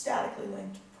statically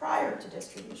linked prior to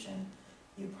distribution,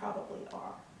 you probably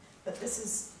are. But this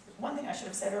is, one thing I should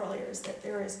have said earlier is that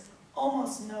there is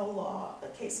almost no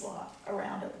case law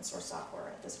around open source software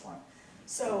at this point.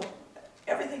 So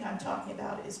everything I'm talking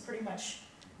about is pretty much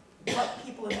what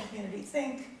people in the community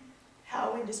think,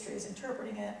 how industry is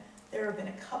interpreting it. There have been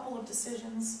a couple of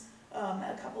decisions,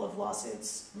 a couple of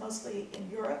lawsuits, mostly in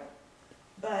Europe,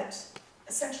 but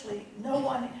essentially no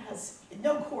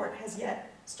court has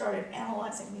yet started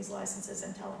analyzing these licenses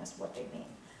and telling us what they mean.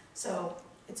 So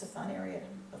it's a fun area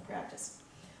of practice.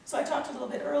 So I talked a little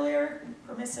bit earlier,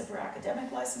 permissive or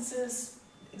academic licenses.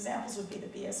 examples would be the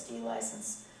BSD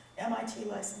license, MIT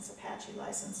license, Apache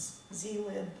license,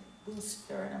 zlib, Boost,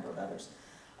 there are a number of others.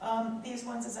 These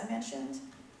ones, as I mentioned,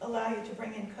 allow you to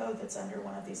bring in code that's under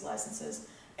one of these licenses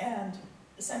and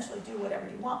essentially do whatever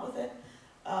you want with it.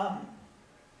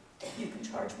 You can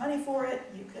charge money for it,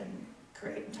 you can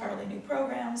create entirely new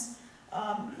programs,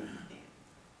 I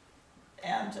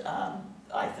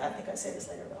think I say this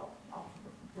later, but I'll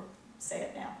say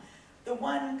it now. The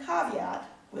one caveat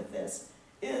with this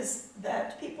is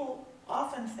that people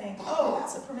often think, oh,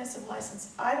 it's a permissive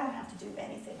license, I don't have to do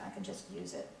anything, I can just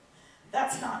use it.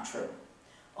 That's not true.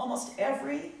 Almost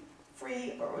every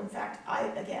free, or in fact,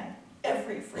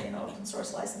 every free and open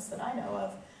source license that I know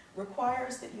of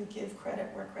requires that you give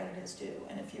credit where credit is due.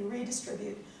 And if you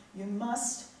redistribute, you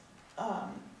must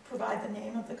provide the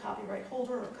name of the copyright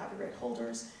holder or copyright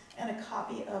holders and a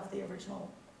copy of the original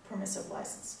permissive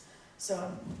license.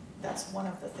 So that's one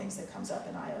of the things that comes up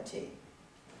in IoT.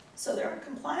 So there are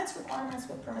compliance requirements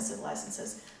with permissive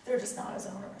licenses. They're just not as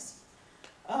onerous.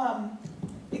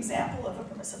 Example of a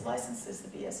permissive license is the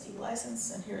BSD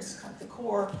license, and here's kind of the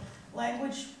core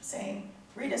language saying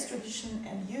redistribution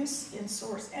and use in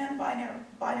source and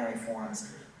binary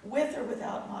forms with or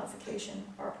without modification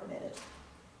are permitted.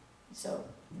 So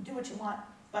do what you want,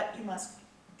 but you must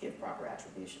give proper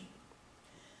attribution.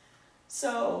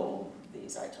 So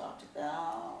these I talked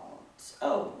about.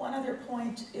 Oh, one other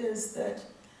point is that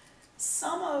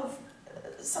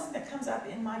something that comes up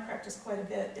in my practice quite a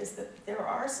bit is that there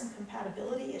are some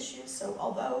compatibility issues. So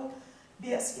although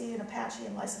BSD and Apache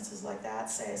and licenses like that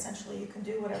say essentially you can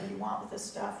do whatever you want with this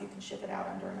stuff, you can ship it out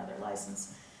under another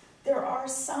license, there are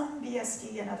some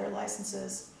BSD and other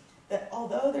licenses that,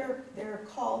 although they're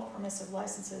called permissive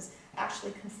licenses,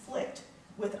 actually conflict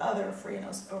with other free and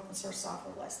open source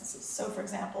software licenses. So for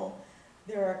example,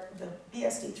 there are the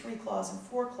BSD 3 clause and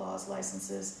 4 clause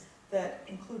licenses that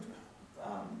include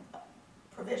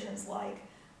provisions like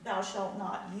thou shalt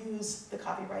not use the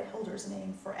copyright holder's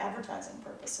name for advertising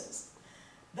purposes.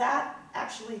 That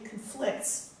actually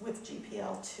conflicts with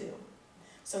GPL 2.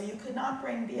 So you could not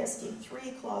bring BSD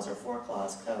 3 clause or 4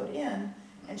 clause code in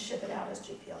and ship it out as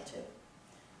GPL 2.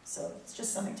 So it's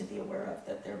just something to be aware of,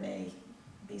 that there may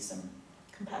be some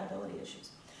compatibility issues.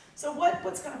 So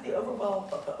what's kind of the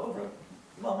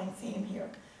overwhelming theme here?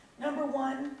 Number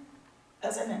one,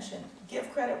 as I mentioned,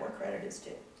 give credit where credit is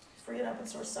due. Free and open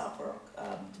source software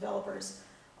developers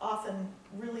often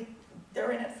really,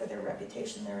 they're in it for their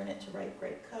reputation, they're in it to write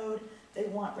great code, they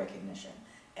want recognition.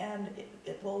 And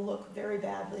it will look very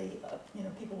badly,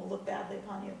 people will look badly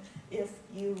upon you if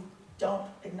you don't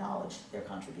acknowledge their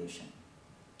contribution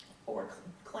or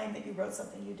claim that you wrote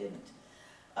something you didn't.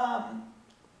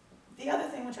 The other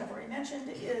thing, which I've already mentioned,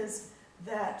 is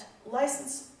that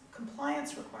license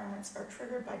compliance requirements are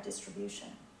triggered by distribution.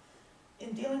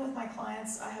 In dealing with my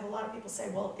clients, I have a lot of people say,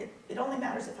 well, it only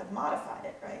matters if I've modified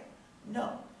it, right?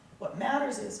 No. What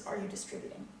matters is, are you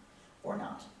distributing or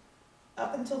not?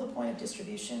 Up until the point of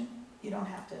distribution, you don't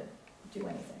have to do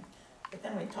anything. But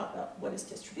then we talk about what is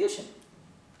distribution.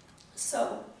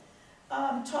 So,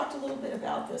 talked a little bit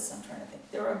about this, I'm trying to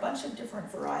think. There are a bunch of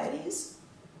different varieties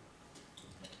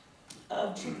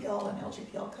of GPL and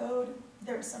LGPL code.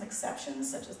 There are some exceptions,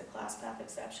 such as the class path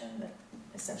exception, that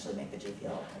essentially make the GPL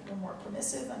a little more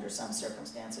permissive under some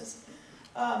circumstances.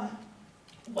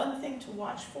 One thing to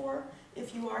watch for,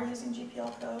 if you are using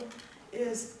GPL code,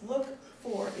 is look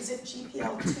for, is it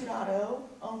GPL 2.0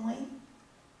 only,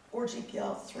 or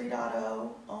GPL 3.0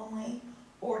 only,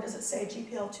 or does it say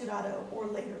GPL 2.0 or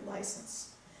later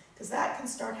license? Because that can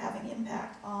start having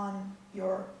impact on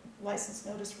your license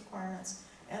notice requirements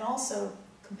and also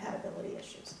compatibility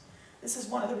issues. This is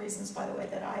one of the reasons, by the way,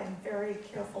 that I am very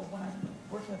careful when I'm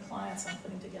working with clients on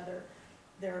putting together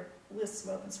their lists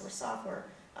of open source software.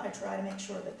 I try to make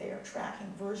sure that they are tracking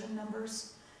version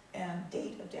numbers and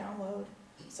date of download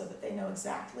so that they know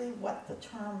exactly what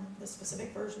the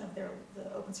specific version of the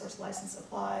open source license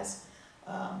applies,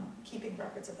 keeping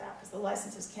records of that, because the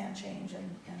licenses can change, and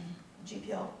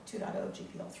GPL 2.0,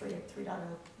 GPL 3.0,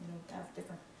 have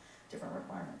different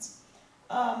requirements.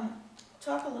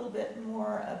 Talk a little bit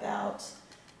more about,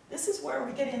 this is where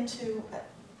we get into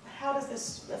how does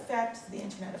this affect the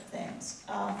Internet of Things.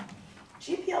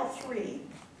 GPL 3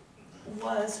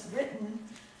 was written,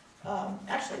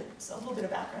 actually, it's a little bit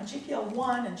of background. GPL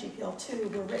 1 and GPL 2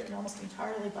 were written almost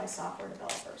entirely by software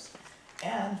developers.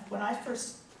 And when I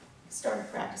first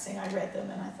started practicing, I read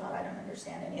them and I thought, I don't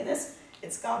understand any of this.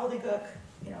 It's gobbledygook,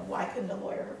 why couldn't a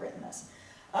lawyer have written this?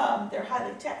 They're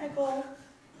highly technical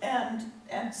and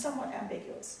somewhat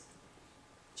ambiguous.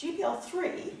 GPL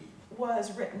 3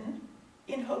 was written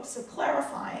in hopes of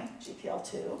clarifying GPL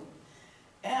 2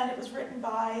 and it was written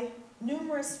by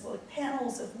numerous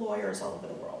panels of lawyers all over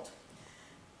the world.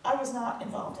 I was not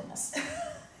involved in this.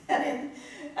 And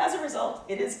as a result,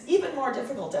 it is even more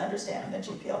difficult to understand than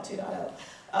GPL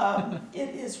 2.0.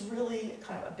 It is really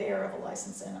kind of a bear of a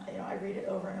license, and I read it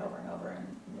over and over and over, and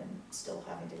still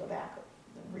having to go back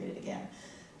and read it again.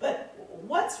 But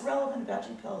what's relevant about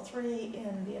GPL 3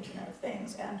 in the Internet of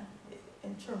Things and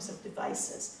in terms of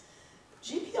devices?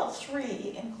 GPL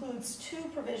 3 includes two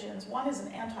provisions. One is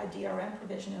an anti-DRM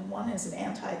provision, and one is an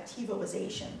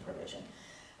anti-TiVoization provision.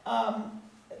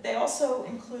 They also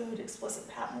include explicit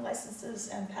patent licenses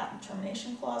and patent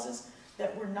termination clauses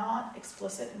that were not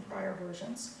explicit in prior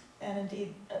versions. And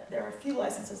indeed, there are a few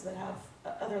licenses that have,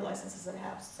 other licenses that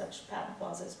have such patent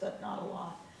clauses, but not a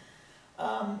lot.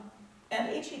 And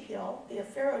HGPL, the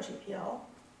Fore GPL,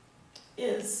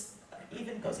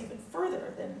 goes even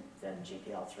further than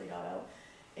GPL 3.0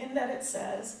 in that it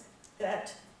says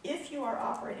that if you are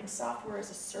operating software as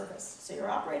a service, so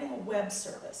you're operating a web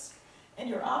service, and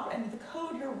the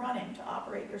code you're running to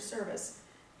operate your service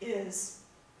is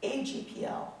a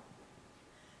GPL,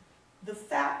 the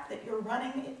fact that you're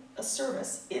running a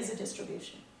service is a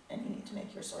distribution, and you need to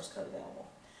make your source code available.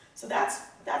 So that's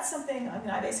something,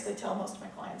 I basically tell most of my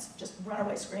clients, just run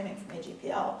away screaming from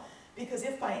AGPL, because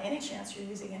if by any chance you're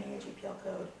using any AGPL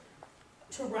code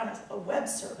to run a web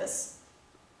service,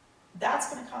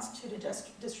 that's going to constitute a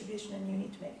distribution, and you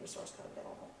need to make your source code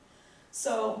available.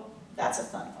 So that's a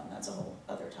fun one. That's a whole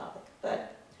other topic.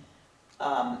 But,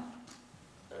 and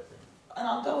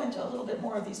I'll go into a little bit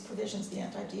more of these provisions, the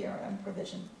anti-DRM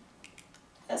provision.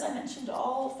 As I mentioned,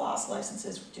 all FOSS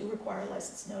licenses do require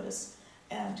license notice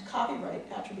and copyright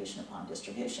attribution upon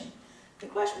distribution.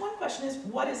 One question is,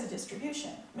 what is a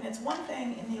distribution? It's one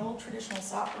thing in the old traditional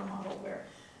software model where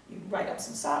you write up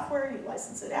some software, you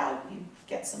license it out, you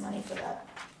get some money for that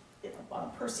on a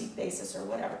per-seat basis or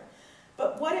whatever.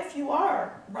 But what if you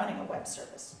are running a web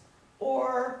service?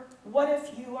 Or what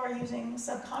if you are using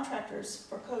subcontractors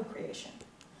for code creation?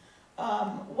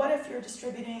 What if you're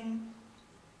distributing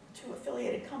to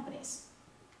affiliated companies,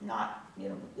 not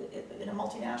in a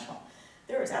multinational?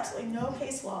 There is absolutely no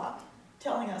case law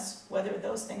telling us whether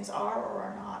those things are or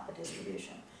are not a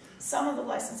distribution. Some of the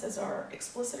licenses are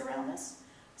explicit around this,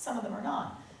 some of them are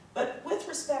not. But with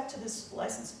respect to this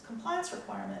license compliance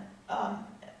requirement,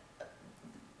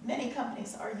 many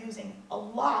companies are using a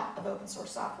lot of open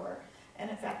source software. And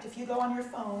in fact, if you go on your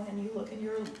phone and you look in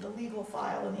the legal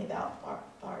file in the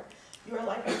About part, you are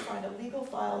likely to find a legal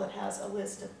file that has a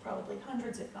list of probably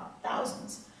hundreds, if not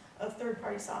thousands, of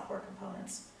third-party software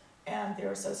components and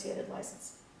their associated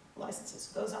licenses.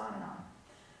 Goes on and on.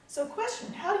 So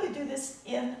question, how do you do this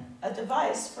in a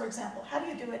device, for example? How do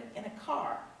you do it in a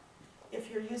car?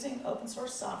 If you're using open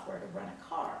source software to run a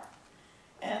car,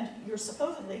 and you're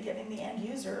supposedly giving the end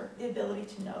user the ability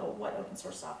to know what open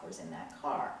source software is in that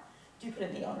car. Do you put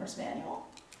in the owner's manual?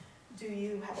 Do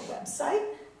you have a website?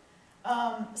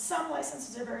 Some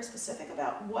licenses are very specific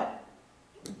about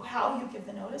how you give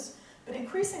the notice, but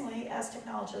increasingly as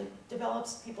technology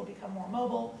develops, people become more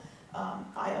mobile,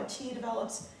 IoT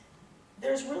develops,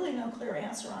 there's really no clear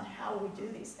answer on how we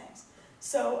do these things.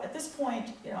 So at this point,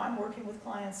 I'm working with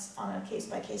clients on a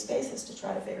case-by-case basis to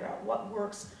try to figure out what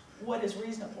works, what is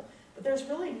reasonable. But there's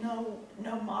really no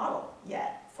model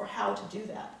yet for how to do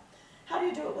that. How do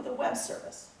you do it with a web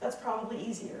service? That's probably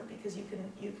easier because you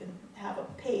can have a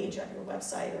page on your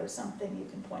website or something you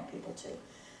can point people to.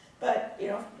 But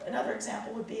another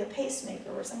example would be a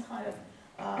pacemaker or some kind of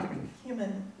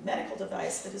human medical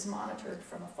device that is monitored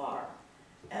from afar,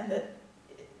 and that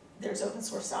there's open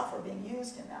source software being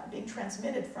used in that, being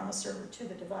transmitted from a server to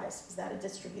the device. Is that a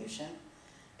distribution?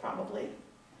 Probably.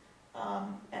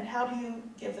 And how do you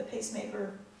give the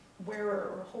pacemaker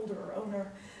wearer or holder or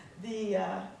owner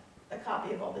a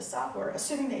copy of all this software,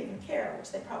 assuming they even care,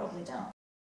 which they probably don't.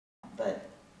 But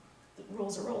the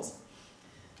rules are rules.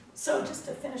 So just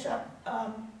to finish up,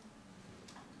 I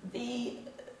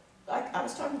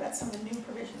was talking about some of the new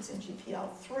provisions in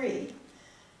GPL 3.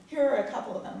 Here are a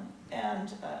couple of them,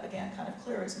 and again, kind of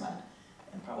clear as mud,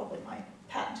 and probably my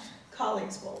patent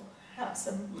colleagues will have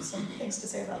some things to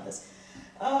say about this.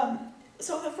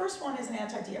 So the first one is an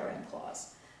anti-DRM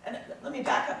clause. And let me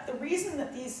back up. The reason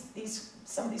that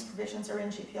some of these provisions are in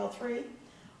GPL 3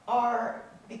 are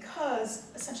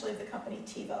because, essentially, of the company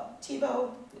TiVo.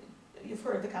 TiVo, you've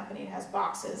heard of the company, it has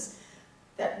boxes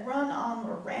that run on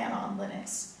or ran on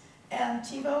Linux. And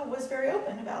TiVo was very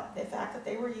open about the fact that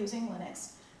they were using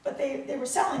Linux, but they were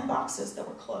selling boxes that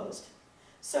were closed.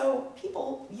 So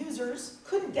users,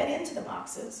 couldn't get into the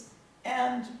boxes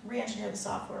and re-engineer the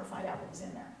software or find out what was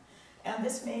in there. And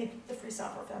this made the Free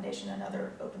Software Foundation and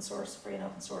other free and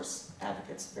open source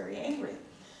advocates very angry.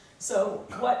 So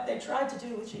what they tried to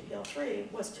do with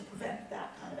GPL3 was to prevent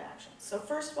that kind of action. So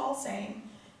first of all, saying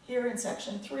here in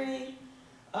section 3,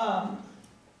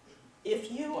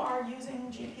 if you are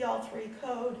using GPL3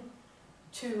 code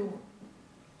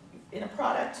in a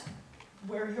product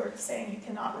where you're saying you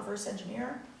cannot reverse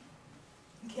engineer,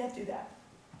 you can't do that.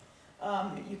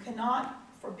 You cannot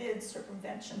forbid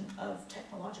circumvention of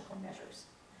technological measures.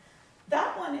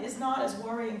 That one is not as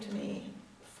worrying to me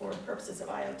for the purposes of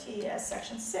IoT as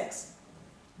section 6.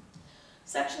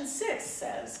 Section 6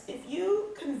 says if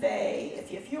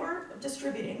you're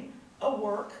distributing a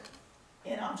work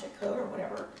in object code or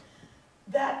whatever,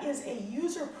 that is a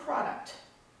user product,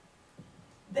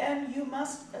 then you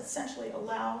must essentially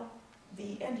allow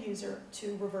the end user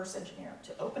to reverse engineer,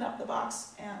 to open up the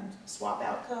box and swap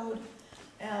out code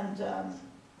and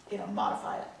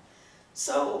modify it.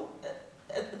 So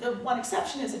the one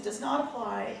exception is it does not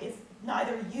apply if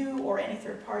neither you or any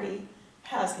third party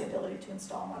has the ability to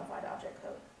install modified object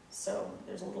code. So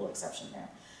there's a little exception there.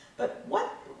 But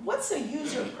what's a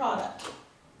user product?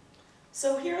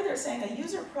 So here they're saying a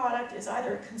user product is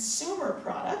either a consumer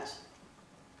product,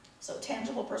 so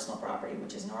tangible personal property,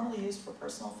 which is normally used for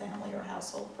personal, family, or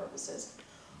household purposes,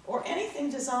 or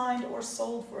anything designed or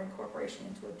sold for incorporation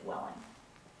into a dwelling.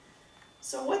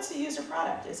 So what's a user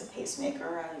product? Is a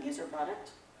pacemaker a user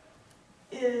product?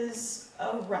 Is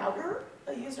a router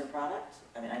a user product?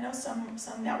 I mean, I know some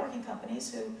networking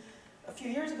companies who a few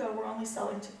years ago were only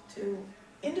selling to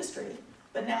industry,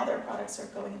 but now their products are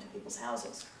going into people's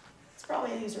houses. It's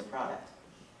probably a user product.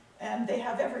 And they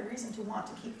have every reason to want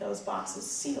to keep those boxes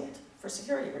sealed for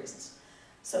security reasons.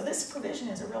 So this provision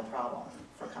is a real problem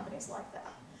for companies like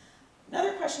that.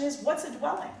 Another question is, what's a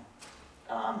dwelling?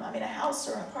 I mean, a house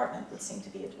or an apartment would seem to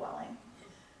be a dwelling.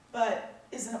 But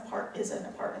is an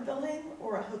apartment building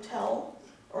or a hotel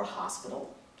or a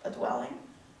hospital a dwelling?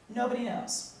 Nobody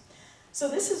knows. So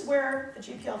this is where the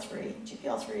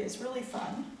GPL3 is really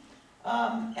fun.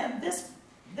 And this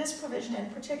provision in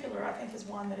particular, I think, is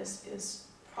one that is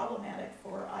problematic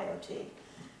for IoT,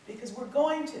 because we're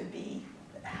going to be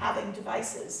having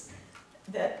devices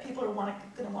that people are going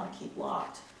to want to keep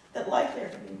locked, that likely are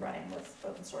going to be running with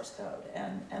open source code.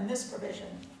 And this provision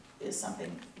is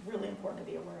something really important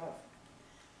to be aware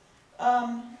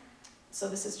of. So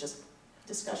this is just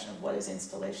discussion of what is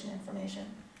installation information.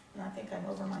 And I think I'm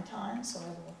over my time, so I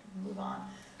will move on.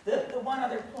 The one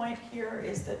other point here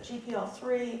is that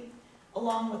GPL3,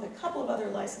 along with a couple of other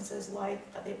licenses like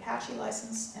the Apache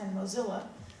license and Mozilla,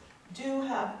 do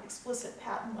have explicit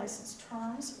patent license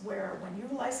terms where when you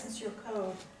license your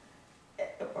code,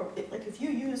 like if you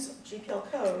use GPL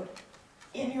code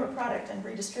in your product and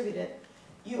redistribute it,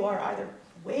 you are either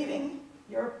waiving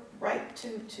your right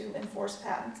to enforce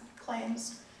patent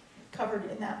claims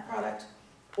covered in that product,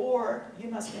 or you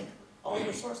must make all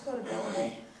your source code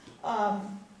available.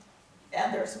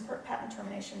 And there are some patent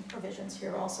termination provisions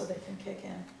here also that can kick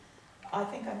in. I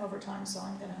think I'm over time, so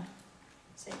I'm going to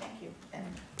say thank you and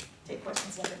take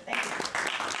questions later. Thank you.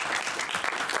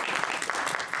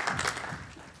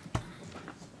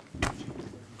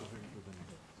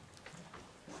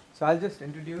 So I'll just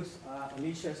introduce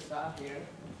Alicia Starr here,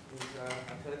 who's our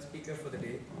third speaker for the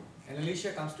day. And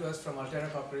Alicia comes to us from Altera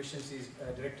Corporation. She's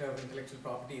Director of Intellectual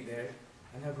Property there.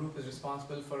 And her group is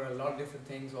responsible for a lot of different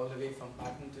things, all the way from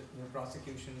patent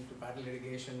prosecution to patent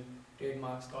litigation,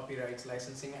 trademarks, copyrights,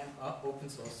 licensing, and open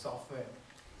source software.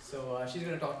 So she's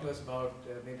going to talk to us about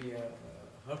maybe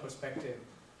her perspective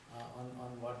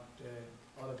on what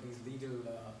all of these legal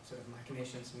sort of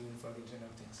machinations mean for the Internet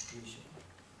of Things. Alicia.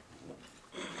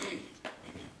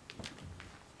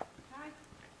 Hi.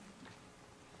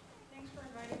 Thanks for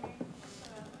inviting me.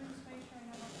 Let me just make sure I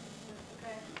have everything.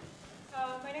 Okay.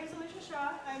 My name is Alicia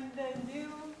Shaw. I'm the new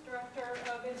Director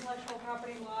of Intellectual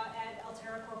Property Law at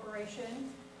Altera Corporation.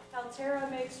 Altera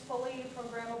makes fully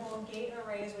programmable gate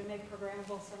arrays. We make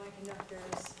programmable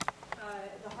semiconductors.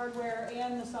 The hardware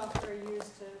and the software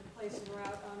used to place and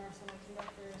route on our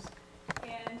semiconductors.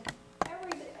 And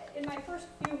in my first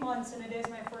few months, and it is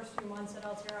my first few months at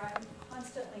Altera, I'm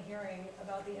constantly hearing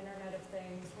about the Internet of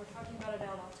Things. We're talking about it at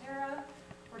Altera.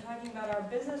 We're talking about our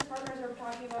business partners are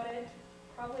talking about it.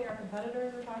 Probably our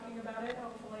competitors are talking about it,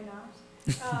 hopefully not.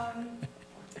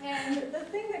 And the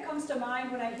thing that comes to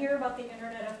mind when I hear about the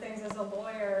Internet of Things as a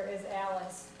lawyer is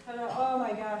Alice. Oh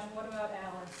my gosh, what about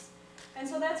Alice? And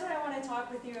so that's what I want to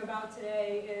talk with you about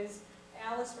today is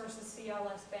Alice versus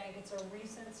CLS Bank. It's a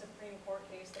recent Supreme Court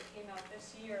case that came out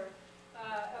this year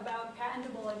about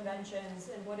patentable inventions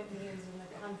and what it means and the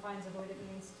confines of what it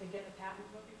means to get a patent.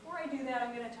 But before I do that,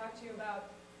 I'm going to talk to you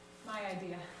about my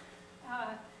idea.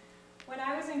 When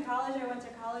I was in college, I went to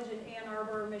college in Ann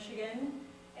Arbor, Michigan.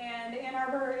 And Ann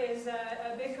Arbor is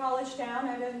a big college town.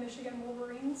 I did Michigan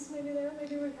Wolverines, maybe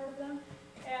we've heard of them.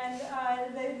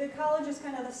 And the college is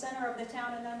kind of the center of the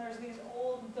town, and then there's these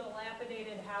old,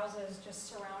 dilapidated houses just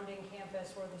surrounding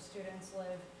campus where the students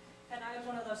live. And I was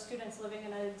one of those students living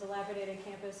in a dilapidated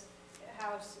campus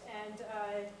house, and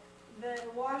the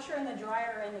washer and the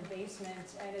dryer are in the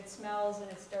basement, and it smells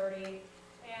and it's dirty.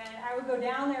 And I would go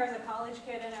down there as a college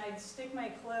kid, and I'd stick my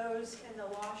clothes in the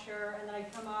washer, and then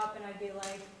I'd come up and I'd be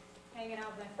like hanging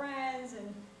out with my friends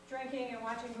and drinking and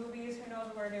watching movies. Who knows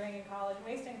what we're doing in college,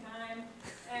 wasting time.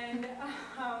 And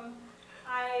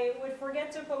I would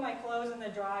forget to put my clothes in the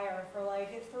dryer for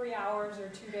like 3 hours or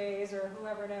 2 days or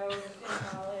whoever knows in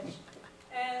college.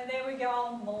 And they would get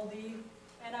all moldy.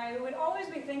 And I would always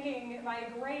be thinking, my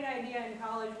great idea in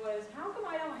college was, how come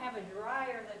I don't have a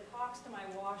dryer that talks to my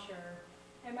washer?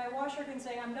 And my washer can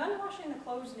say, I'm done washing the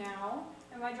clothes now.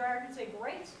 And my dryer can say,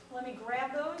 great, let me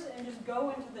grab those and just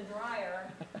go into the dryer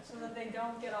so that they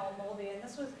don't get all moldy. And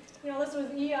this was, this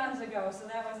was eons ago, so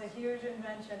that was a huge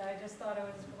invention. I just thought it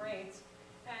was great.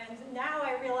 And now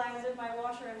I realize that my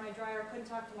washer and my dryer couldn't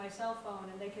talk to my cell phone,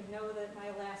 and they could know that my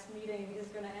last meeting is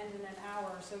going to end in an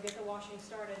hour, so get the washing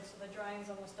started so the drying's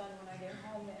almost done when I get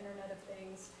home, the Internet of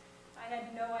Things. I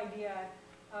had no idea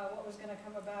what was going to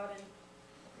come about. And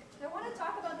I want to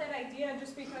talk about that idea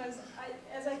just because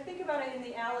as I think about it in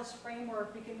the ALICE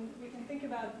framework, we can think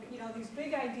about these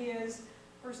big ideas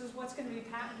versus what's going to be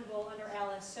patentable under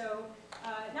ALICE. So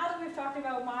now that we've talked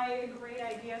about my great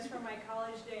ideas from my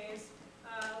college days,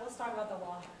 let's talk about the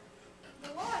law.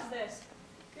 The law is this.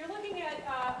 You're looking at,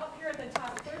 up here at the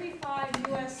top, 35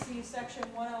 USC section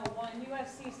 101.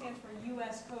 USC stands for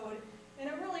US Code, and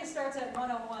it really starts at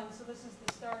 101, so this is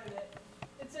the start of it.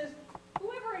 It says,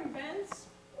 whoever invents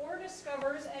or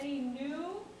discovers any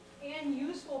new and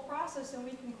useful process, and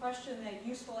we can question that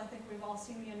useful. I think we've all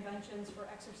seen the inventions for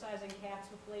exercising cats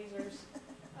with lasers.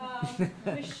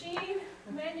 Machine,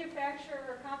 manufacture,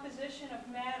 or composition of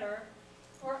matter,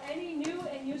 or any new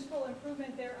and useful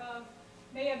improvement thereof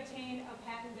may obtain a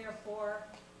patent therefore.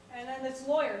 And then it's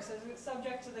lawyers, so it's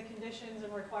subject to the conditions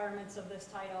and requirements of this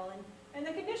title. And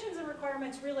the conditions and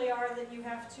requirements really are that you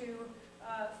have to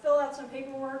fill out some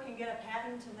paperwork and get a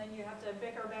patent, and then you have to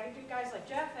bicker back. Guys like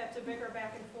Jeff have to bicker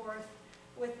back and forth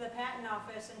with the patent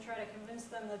office and try to convince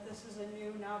them that this is a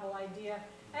new, novel idea.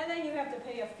 And then you have to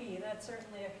pay a fee. That's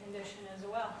certainly a condition as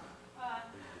well.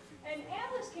 And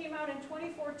ALICE came out in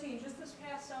 2014, just this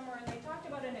past summer, and they talked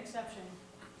about an exception.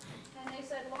 And they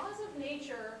said laws of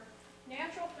nature,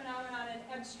 natural phenomenon, and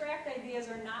abstract ideas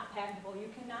are not patentable. You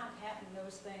cannot patent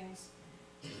those things.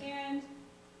 And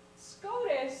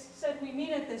SCOTUS said we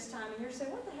mean it this time. And you're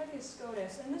saying, what the heck is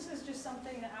SCOTUS? And this is just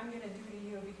something that I'm going to do to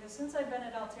you, because since I've been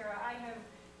at Altera, I have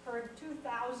heard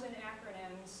 2,000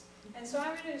 acronyms. And so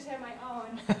I'm going to just have my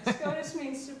own. SCOTUS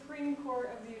means Supreme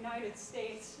Court of the United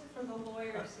States for the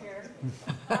lawyers here.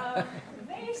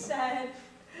 They said,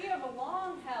 we have a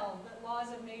long held that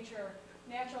laws of nature,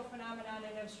 natural phenomenon,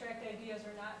 and abstract ideas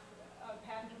are not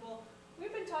patentable.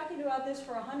 We've been talking about this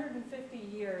for 150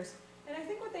 years. And I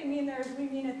think what they mean there is we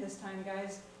mean it this time,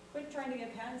 guys. Quit trying to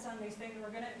get patents on these things.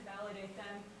 We're going to invalidate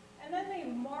them. And then they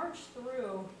march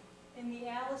through, in the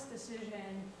ALICE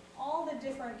decision, all the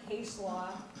different case law.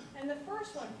 And the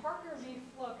first one, Parker v.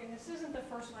 Fluke, and this isn't the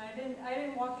first one. I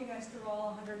didn't walk you guys through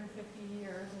all 150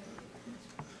 years.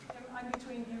 I'm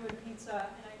between you and pizza,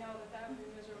 and I know that would be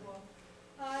miserable.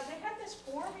 They had this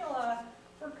formula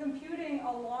for computing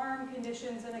alarm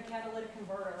conditions in a catalytic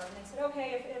converter. And they said,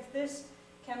 okay, if this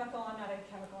chemical, I'm not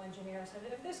a chemical engineer, so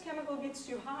if this chemical gets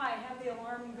too high, have the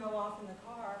alarm go off in the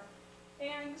car.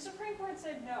 And the Supreme Court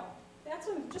said, no, that's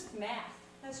just math.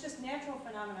 That's just natural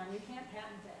phenomenon. You can't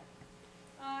patent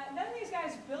it. Then these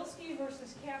guys, Bilski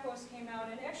versus Kapos, came out,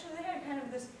 and actually they had kind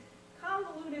of this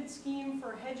convoluted scheme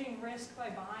for hedging risk by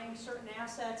buying certain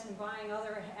assets and buying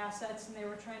other assets, and they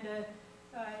were trying to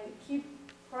keep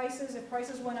prices. If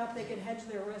prices went up, they could hedge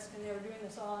their risk, and they were doing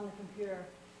this all on the computer.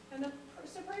 And the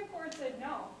Supreme Court said,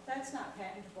 no, that's not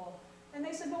patentable. And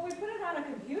they said, but we put it on a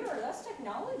computer, that's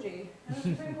technology. And the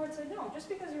Supreme Court said, no, just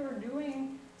because you were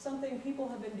doing something people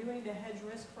have been doing to hedge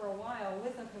risk for a while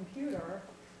with a computer,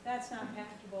 that's not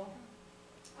patentable.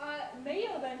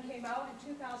 Mayo then came out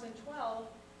in 2012.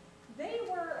 They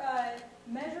were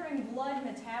measuring blood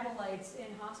metabolites in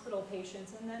hospital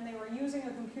patients, and then they were using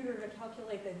a computer to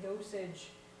calculate the dosage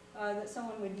that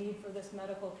someone would need for this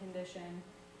medical condition.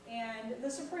 And the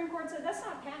Supreme Court said that's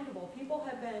not patentable. People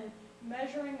have been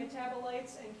measuring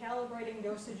metabolites and calibrating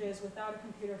dosages without a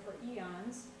computer for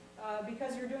eons.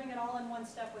 because you're doing it all in one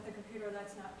step with a computer,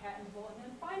 that's not patentable. And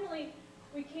then finally,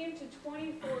 we came to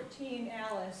 2014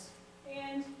 Alice.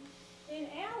 And in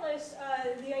Alice,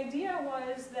 the idea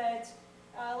was that,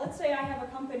 let's say I have a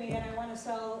company and I want to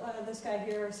sell this guy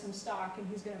here some stock and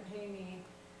he's going to pay me.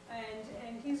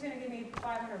 And he's going to give me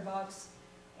 500 bucks.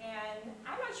 And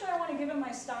I'm not sure I want to give him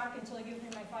my stock until he gives me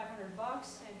my 500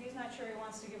 bucks. And he's not sure he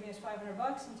wants to give me his 500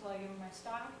 bucks until I give him my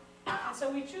stock. And so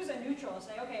we choose a neutral,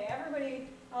 say, okay, everybody,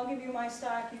 I'll give you my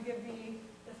stock, you give me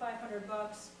the 500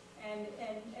 bucks. And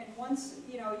once,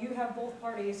 you know, you have both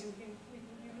parties, you can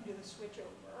do the switch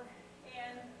over.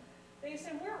 And they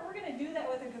said, we're going to do that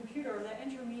with a computer. That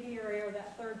intermediary or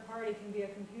that third party can be a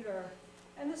computer.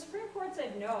 And the Supreme Court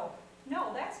said, no,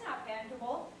 that's not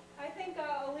patentable. I think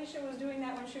Alicia was doing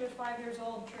that when she was 5 years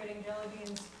old, trading jelly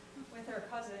beans with her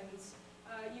cousins.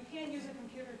 You can't use a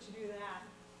computer to do that.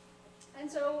 And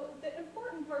so the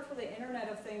important part for the Internet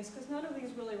of Things, because none of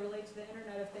these really relate to the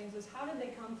Internet of Things, is how did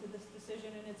they come to this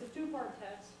decision? And it's a two-part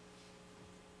test.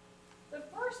 The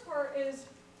first part is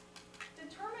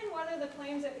determine whether the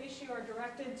claims at issue are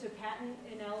directed to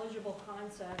patent-ineligible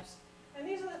concepts. And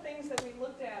these are the things that we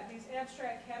looked at, these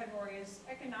abstract categories.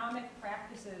 Economic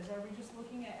practices. Are we just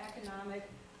looking at economic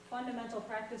fundamental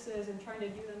practices and trying to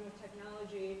do them with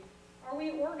technology? Are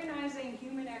we organizing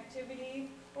human activity?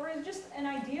 Or is it just an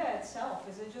idea itself?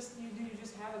 Is it just, do you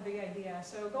just have a big idea?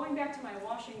 So going back to my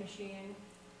washing machine,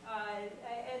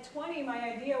 at 20, my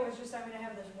idea was just I'm going to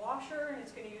have this washer, and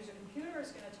it's going to use a computer,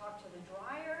 it's going to talk to the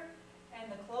dryer,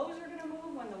 and the clothes are going to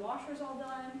move when the washer's all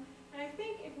done. And I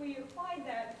think if we applied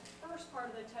that first part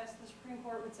of the test, the Supreme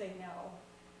Court would say no.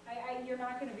 You're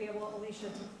not going to be able, Alicia,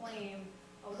 to claim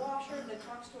a washer that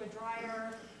talks to a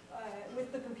dryer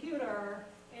with the computer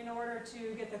in order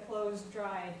to get the clothes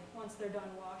dried once they're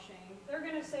done washing. They're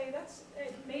going to say that's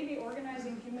maybe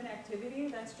organizing human activity,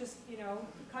 that's just, you know,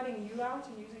 cutting you out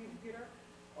and using a computer,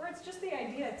 or it's just the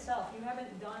idea itself. You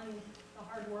haven't done the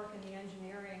hard work and the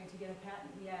engineering to get a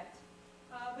patent yet.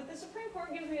 But the Supreme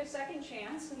Court gives me a second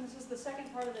chance, and this is the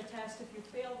second part of the test. If you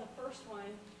fail the first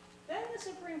one, then the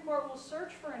Supreme Court will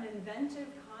search for an inventive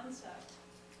concept.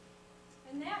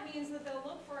 And that means that they'll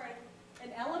look for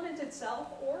an element itself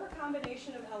or a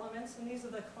combination of elements, and these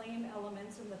are the claim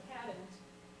elements in the patent,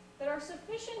 that are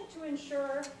sufficient to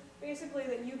ensure basically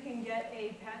that you can get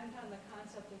a patent on the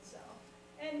concept itself.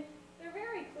 And they're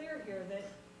very clear here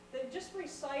that just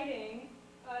reciting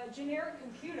a generic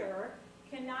computer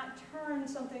cannot turn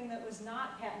something that was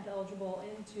not patent eligible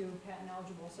into patent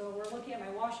eligible. So we're looking at my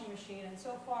washing machine, and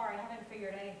so far I haven't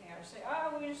figured anything. I just say,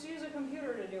 oh, we just use a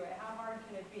computer to do it. How hard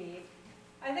can it be?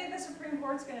 I think the Supreme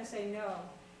Court's going to say no.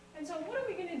 And so what are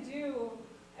we going to do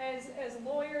as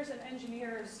lawyers and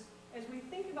engineers as we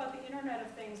think about the Internet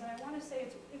of Things? And I want to say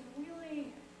it's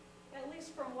really, at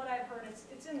least from what I've heard,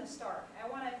 it's in the start. I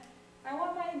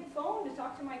want my phone to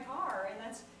talk to my car, and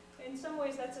that's, in some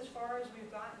ways that's as far as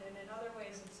we've gotten, and in other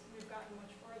ways we've gotten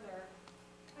much further.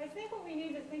 I think what we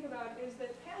need to think about is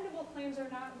that patentable claims are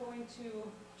not going to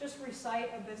just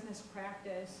recite a business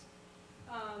practice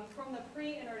from the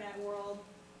pre-internet world,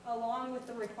 along with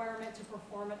the requirement to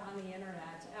perform it on the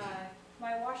internet.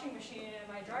 My washing machine and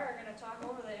my dryer are going to talk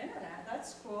over the internet.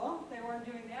 That's cool. They weren't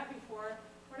doing that before.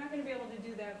 We're not going to be able to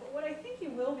do that. But what I think you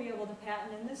will be able to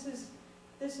patent, and this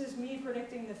is me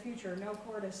predicting the future, no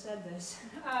court has said this,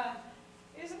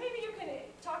 is maybe you can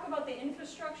talk about the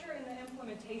infrastructure and the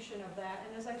implementation of that.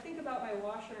 And as I think about my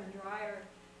washer and dryer,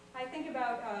 I think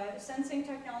about sensing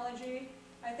technology.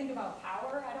 I think about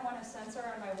power. I don't want a sensor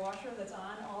on my washer that's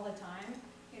on all the time.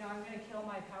 You know, I'm going to kill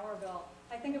my power bill.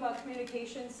 I think about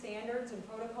communication standards and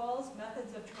protocols,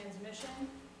 methods of transmission.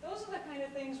 Those are the kind of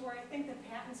things where I think the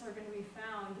patents are going to be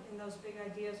found in those big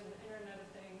ideas of the Internet of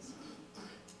Things.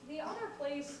 The other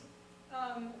place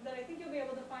that I think you'll be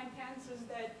able to find patents is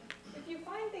that if you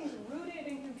find things rooted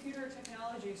in computer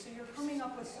technology, so you're coming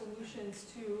up with solutions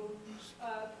to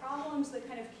problems that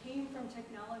kind of came from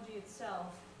technology itself.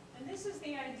 And this is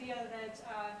the idea that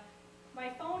my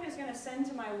phone is going to send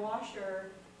to my washer,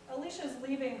 Alicia's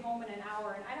leaving home in an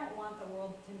hour, and I don't want the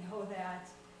world to know that.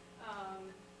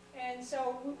 And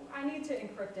so I need to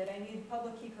encrypt it. I need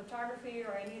public key cryptography,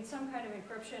 or I need some kind of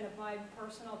encryption of my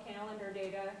personal calendar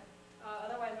data.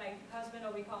 Otherwise, my husband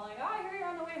will be calling, oh, I hear you're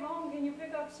on the way home. Can you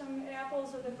pick up some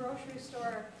apples at the grocery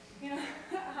store? You know.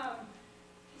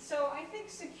 So I think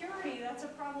security, that's a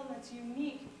problem that's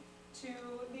unique to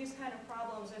these kind of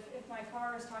problems. If my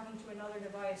car is talking to another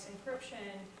device,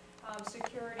 encryption,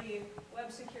 security,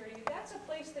 web security, that's a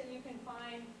place that you can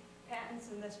find patents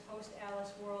in this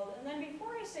post-Alice world. And then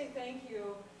before I say thank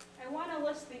you, I want to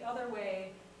list the other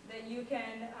way that you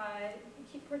can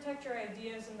protect your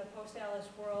ideas in the post-Alice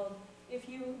world if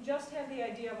you just have the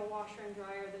idea of a washer and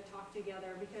dryer that talk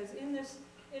together, because in this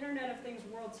Internet of Things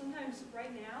world, sometimes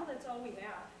right now, that's all we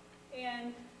have.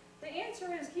 And the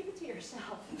answer is keep it to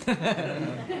yourself.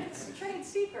 It's a trade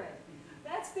secret.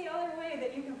 That's the other way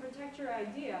that you can protect your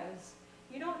ideas.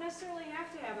 You don't necessarily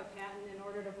have to have a patent in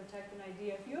order to protect an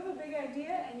idea. If you have a big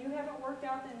idea and you haven't worked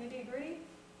out the nitty-gritty,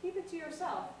 keep it to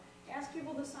yourself. Ask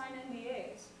people to sign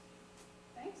NDAs.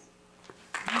 Thanks.